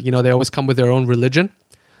always have, you know, they always come with their own religion.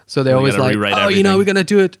 So they're always like, oh, everything. You know, we're going to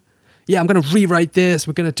do it. Yeah, I'm going to rewrite this.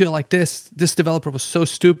 We're going to do it like this. This developer was so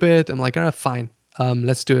stupid. I'm like, fine.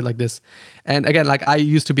 Let's do it like this. And again, like I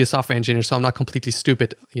used to be a software engineer, so I'm not completely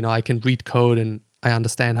stupid. You know, I can read code and I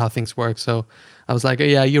understand how things work. So I was like,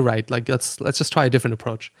 yeah, you're right. Like, let's just try a different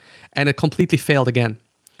approach. And it completely failed again.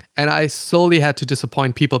 And I slowly had to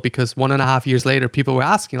disappoint people because 1.5 years later, people were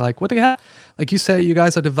asking like, what the hell? Like you say, you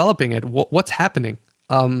guys are developing it. What's happening?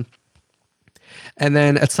 And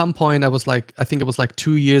then at some point I was like, I think it was like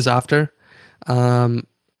 2 years after,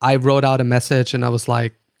 I wrote out a message and I was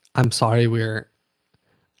like, I'm sorry, we're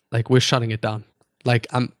shutting it down. Like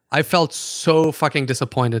I felt so fucking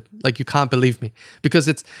disappointed. Like you can't believe me because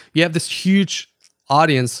you have this huge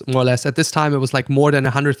audience more or less. At this time, it was like more than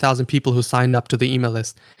 100,000 people who signed up to the email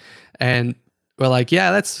list. And we're like, yeah,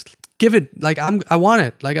 let's give it. Like I want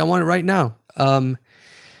it. Like I want it right now.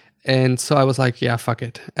 And so I was like, yeah, fuck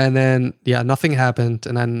it. And then, yeah, nothing happened.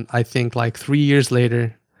 And then I think like 3 years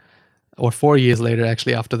later or 4 years later,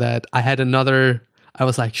 actually after that, I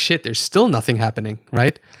was like, shit, there's still nothing happening,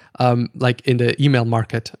 right? Like in the email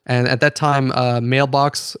market. And at that time,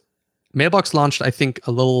 Mailbox launched, I think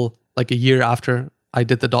like a year after I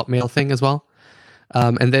did the .mail thing as well.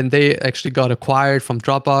 And then they actually got acquired from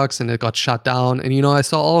Dropbox and it got shut down. And, you know, I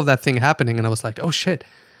saw all of that thing happening and I was like, oh shit,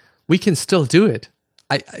 we can still do it.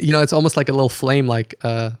 It's almost like a little flame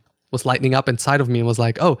was lighting up inside of me and was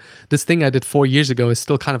like, oh, this thing I did 4 years ago is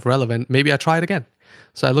still kind of relevant. Maybe I try it again.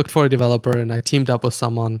 So I looked for a developer and I teamed up with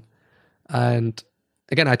someone. And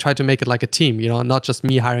again, I tried to make it like a team, you know, not just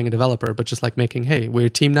me hiring a developer, but just like making, hey, we're a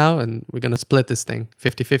team now and we're going to split this thing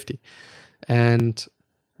 50-50. And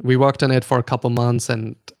we worked on it for a couple months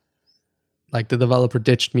and like the developer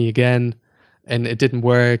ditched me again. And it didn't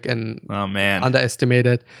work and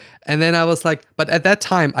underestimated. And then I was like, but at that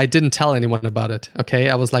time, I didn't tell anyone about it.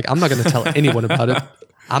 Okay. I was like, I'm not going to tell anyone about it.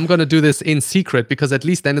 I'm going to do this in secret because at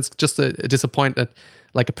least then it's just a disappointment,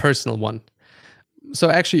 like a personal one.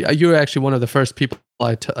 So actually, you're actually one of the first people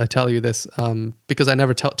I tell you this because I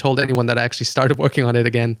never told anyone that I actually started working on it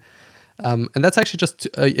again. And that's actually just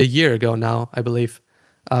a year ago now, I believe,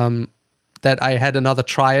 that I had another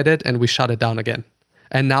try at it and we shut it down again.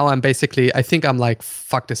 And now I think I'm like,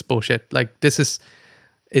 fuck this bullshit. Like Mail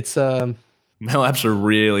apps are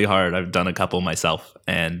really hard. I've done a couple myself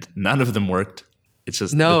and none of them worked. It's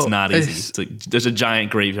just, it's not easy. It's like, there's a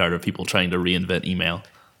giant graveyard of people trying to reinvent email.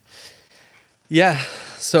 Yeah.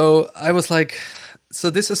 So I was like, so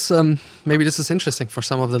this is maybe this is interesting for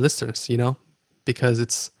some of the listeners, because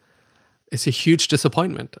it's a huge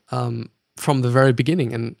disappointment from the very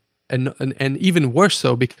beginning, and even worse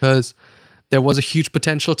so because there was a huge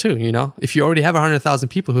potential too. If you already have 100,000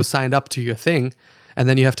 people who signed up to your thing, and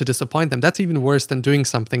then you have to disappoint them, that's even worse than doing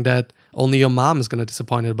something that only your mom is going to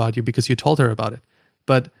disappoint about you because you told her about it.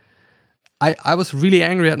 But I was really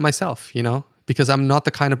angry at myself, because I'm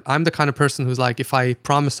the kind of person who's like, if I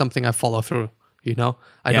promise something, I follow through.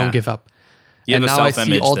 I don't give up. You have and a now I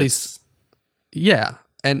self-image see all these. Yeah,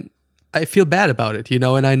 and I feel bad about it,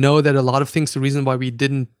 and I know that a lot of things, the reason why we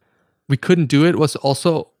couldn't do it was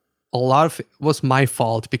also a lot of it was my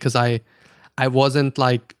fault because I wasn't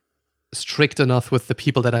like strict enough with the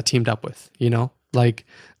people that I teamed up with, like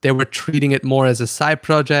they were treating it more as a side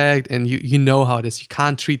project, and you know how it is. You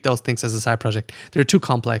can't treat those things as a side project. They're too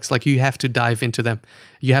complex. Like you have to dive into them.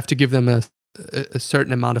 You have to give them a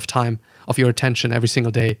certain amount of time of your attention every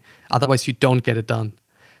single day. Otherwise you don't get it done.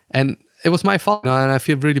 And it was my fault, and I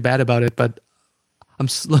feel really bad about it, but I'm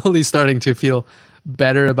slowly starting to feel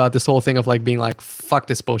better about this whole thing of like being like, fuck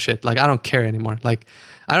this bullshit. Like I don't care anymore. Like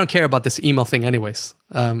I don't care about this email thing anyways.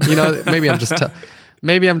 Maybe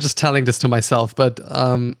I'm just telling this to myself, but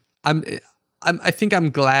I think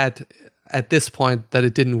I'm glad at this point that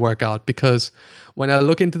it didn't work out, because when I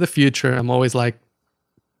look into the future, I'm always like,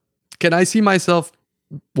 can I see myself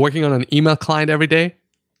working on an email client every day?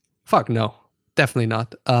 Fuck no, definitely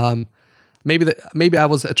not. Maybe I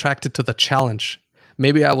was attracted to the challenge.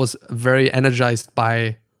 Maybe I was very energized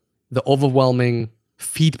by the overwhelming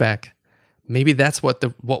feedback. Maybe that's what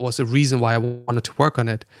was the reason why I wanted to work on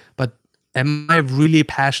it. But am I really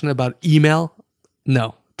passionate about email?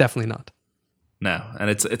 No, definitely not. No, and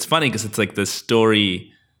it's funny because it's like the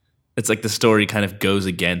story kind of goes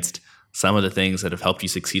against some of the things that have helped you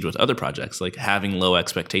succeed with other projects, like having low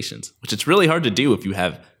expectations, which it's really hard to do if you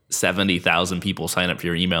have 70,000 people sign up for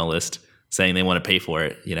your email list saying they want to pay for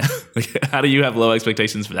it. Like, how do you have low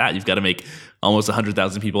expectations for that? You've got to make almost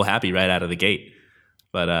 100,000 people happy right out of the gate.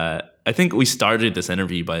 But I think we started this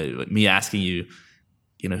interview by me asking you,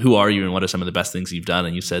 who are you and what are some of the best things you've done?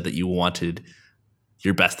 And you said that you wanted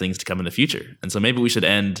your best things to come in the future. And so maybe we should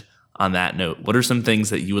end on that note. What are some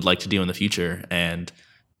things that you would like to do in the future? And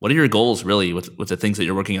what are your goals really with the things that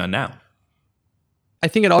you're working on now? I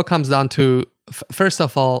think it all comes down to, first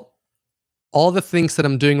of all the things that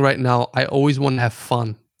I'm doing right now, I always want to have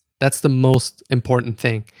fun. That's the most important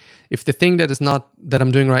thing. If the thing that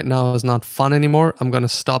I'm doing right now is not fun anymore, I'm going to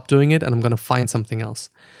stop doing it and I'm going to find something else.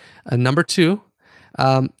 And number two,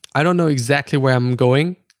 I don't know exactly where I'm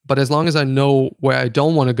going, but as long as I know where I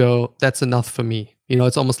don't want to go, that's enough for me.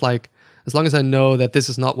 It's almost like, as long as I know that this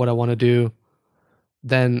is not what I want to do,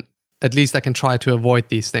 then at least I can try to avoid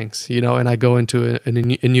these things, and I go into a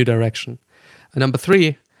new direction. And number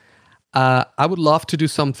three, I would love to do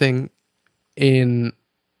something to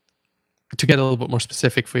get a little bit more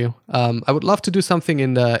specific for you. I would love to do something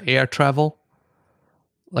in the air travel,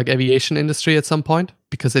 like aviation industry at some point,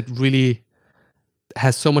 because it really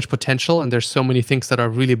has so much potential and there's so many things that are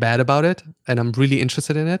really bad about it. And I'm really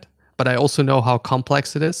interested in it, but I also know how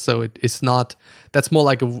complex it is. So it's not, that's more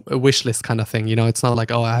like a wish list kind of thing. It's not like,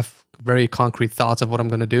 oh, I have very concrete thoughts of what I'm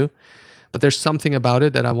going to do, but there's something about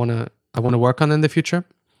it that I want to work on in the future.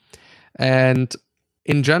 And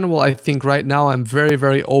in general, I think right now I'm very,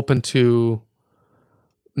 very open to,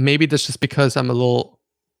 maybe that's just because I'm a little,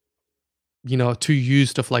 too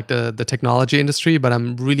used of like the technology industry, but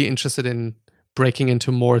I'm really interested in breaking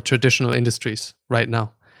into more traditional industries right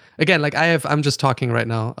now. Again, like I'm just talking right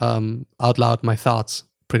now out loud, my thoughts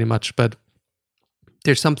pretty much, but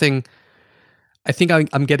there's something, I think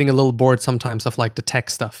I'm getting a little bored sometimes of like the tech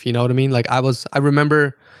stuff, you know what I mean? Like I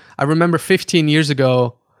remember 15 years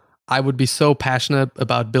ago, I would be so passionate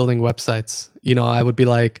about building websites. I would be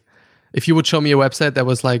like, if you would show me a website that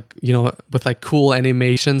was like, with like cool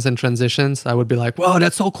animations and transitions, I would be like, whoa,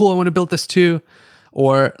 that's so cool. I want to build this too.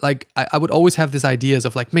 Or like, I would always have these ideas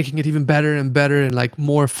of like making it even better and better and like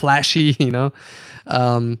more flashy,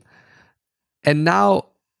 And now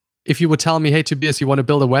if you would tell me, hey, Tobias, you want to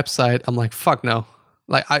build a website? I'm like, fuck no.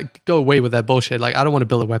 Like I go away with that bullshit. Like I don't want to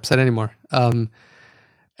build a website anymore.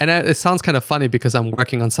 And it sounds kind of funny because I'm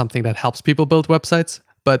working on something that helps people build websites,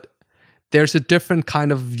 but there's a different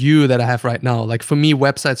kind of view that I have right now. Like for me,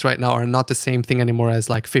 websites right now are not the same thing anymore as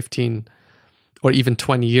like 15 or even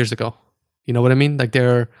 20 years ago. You know what I mean? Like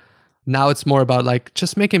now it's more about like,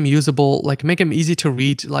 just make them usable, like make them easy to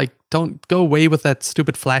read. Like don't go away with that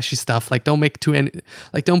stupid flashy stuff. Like don't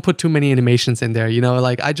put too many animations in there.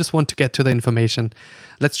 Like I just want to get to the information.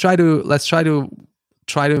 Let's try to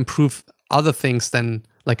improve other things than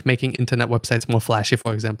like making internet websites more flashy,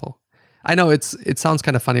 for example. I know it sounds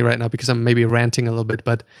kind of funny right now because I'm maybe ranting a little bit,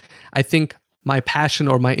 but I think my passion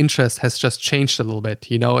or my interest has just changed a little bit,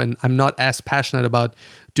 and I'm not as passionate about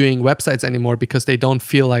doing websites anymore because they don't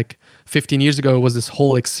feel like 15 years ago it was this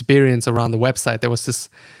whole experience around the website. There was this,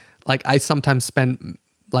 like, I sometimes spend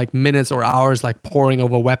like minutes or hours like poring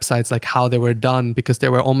over websites, like how they were done, because they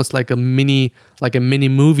were almost like a mini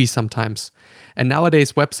movie sometimes. And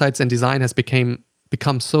nowadays websites and design has become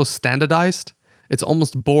so standardized, it's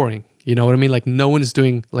almost boring. You know what I mean? Like no one is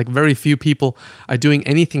doing, like very few people are doing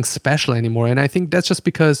anything special anymore. And I think that's just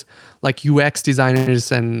because like UX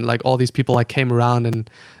designers and like all these people like came around and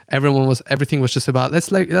everything was just about,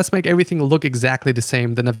 let's make everything look exactly the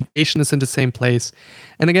same. The navigation is in the same place.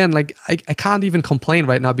 And again, like I can't even complain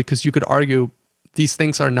right now because you could argue these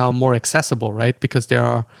things are now more accessible, right? Because there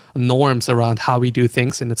are norms around how we do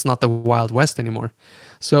things and it's not the Wild West anymore.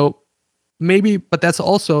 So maybe, but that's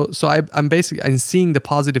also, so I'm seeing the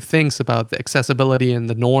positive things about the accessibility and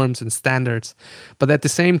the norms and standards, but at the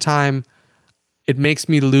same time, it makes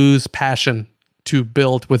me lose passion to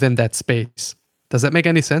build within that space. Does that make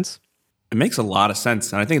any sense? It makes a lot of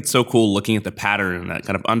sense. And I think it's so cool looking at the pattern that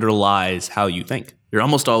kind of underlies how you think. You're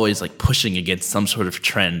almost always like pushing against some sort of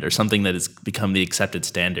trend or something that has become the accepted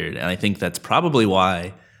standard. And I think that's probably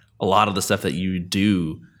why a lot of the stuff that you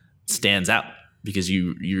do stands out. Because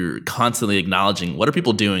you're constantly acknowledging what are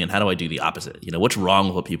people doing and how do I do the opposite? What's wrong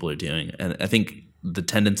with what people are doing? And I think the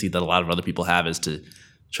tendency that a lot of other people have is to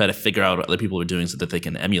try to figure out what other people are doing so that they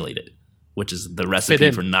can emulate it, which is the recipe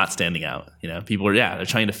for not standing out. People are, they're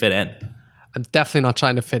trying to fit in. I'm definitely not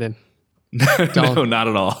trying to fit in. No, not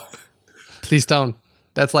at all. Please don't.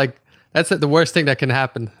 That's the worst thing that can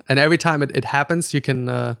happen. And every time it happens, you can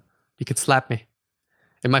slap me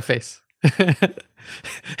in my face.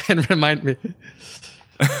 And remind me.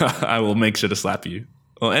 I will make sure to slap you.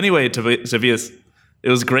 Well, anyway, Tobias, it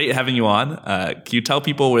was great having you on. Can you tell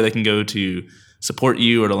people where they can go to support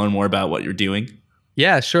you or to learn more about what you're doing?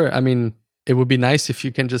 Yeah, sure. I mean, it would be nice if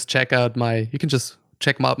you can just check out my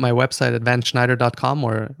website at vanschneider.com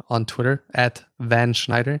or on Twitter at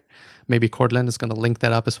vanschneider. Maybe Courtland is going to link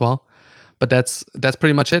that up as well. But that's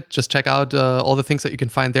pretty much it. Just check out all the things that you can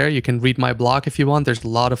find there. You can read my blog if you want. There's a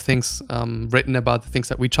lot of things written about the things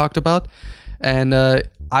that we talked about. And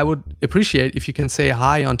I would appreciate if you can say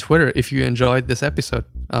hi on Twitter if you enjoyed this episode.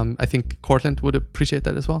 I think Courtland would appreciate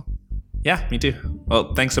that as well. Yeah, me too.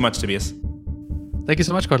 Well, thanks so much, Tobias. Thank you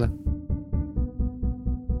so much, Courtland.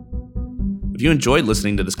 If you enjoyed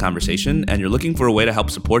listening to this conversation and you're looking for a way to help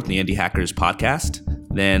support the Indie Hackers podcast,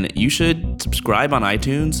 then you should subscribe on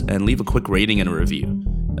iTunes and leave a quick rating and a review.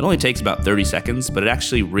 It only takes about 30 seconds, but it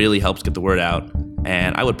actually really helps get the word out,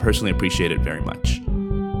 and I would personally appreciate it very much.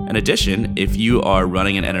 In addition, if you are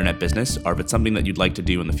running an internet business or if it's something that you'd like to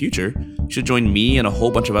do in the future, you should join me and a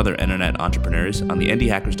whole bunch of other internet entrepreneurs on the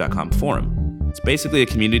indiehackers.com forum. It's basically a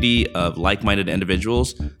community of like-minded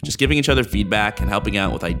individuals just giving each other feedback and helping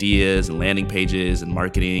out with ideas and landing pages and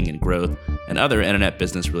marketing and growth and other internet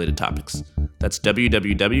business-related topics. That's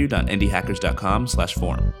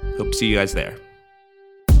www.indiehackers.com/forum. Hope to see you guys there.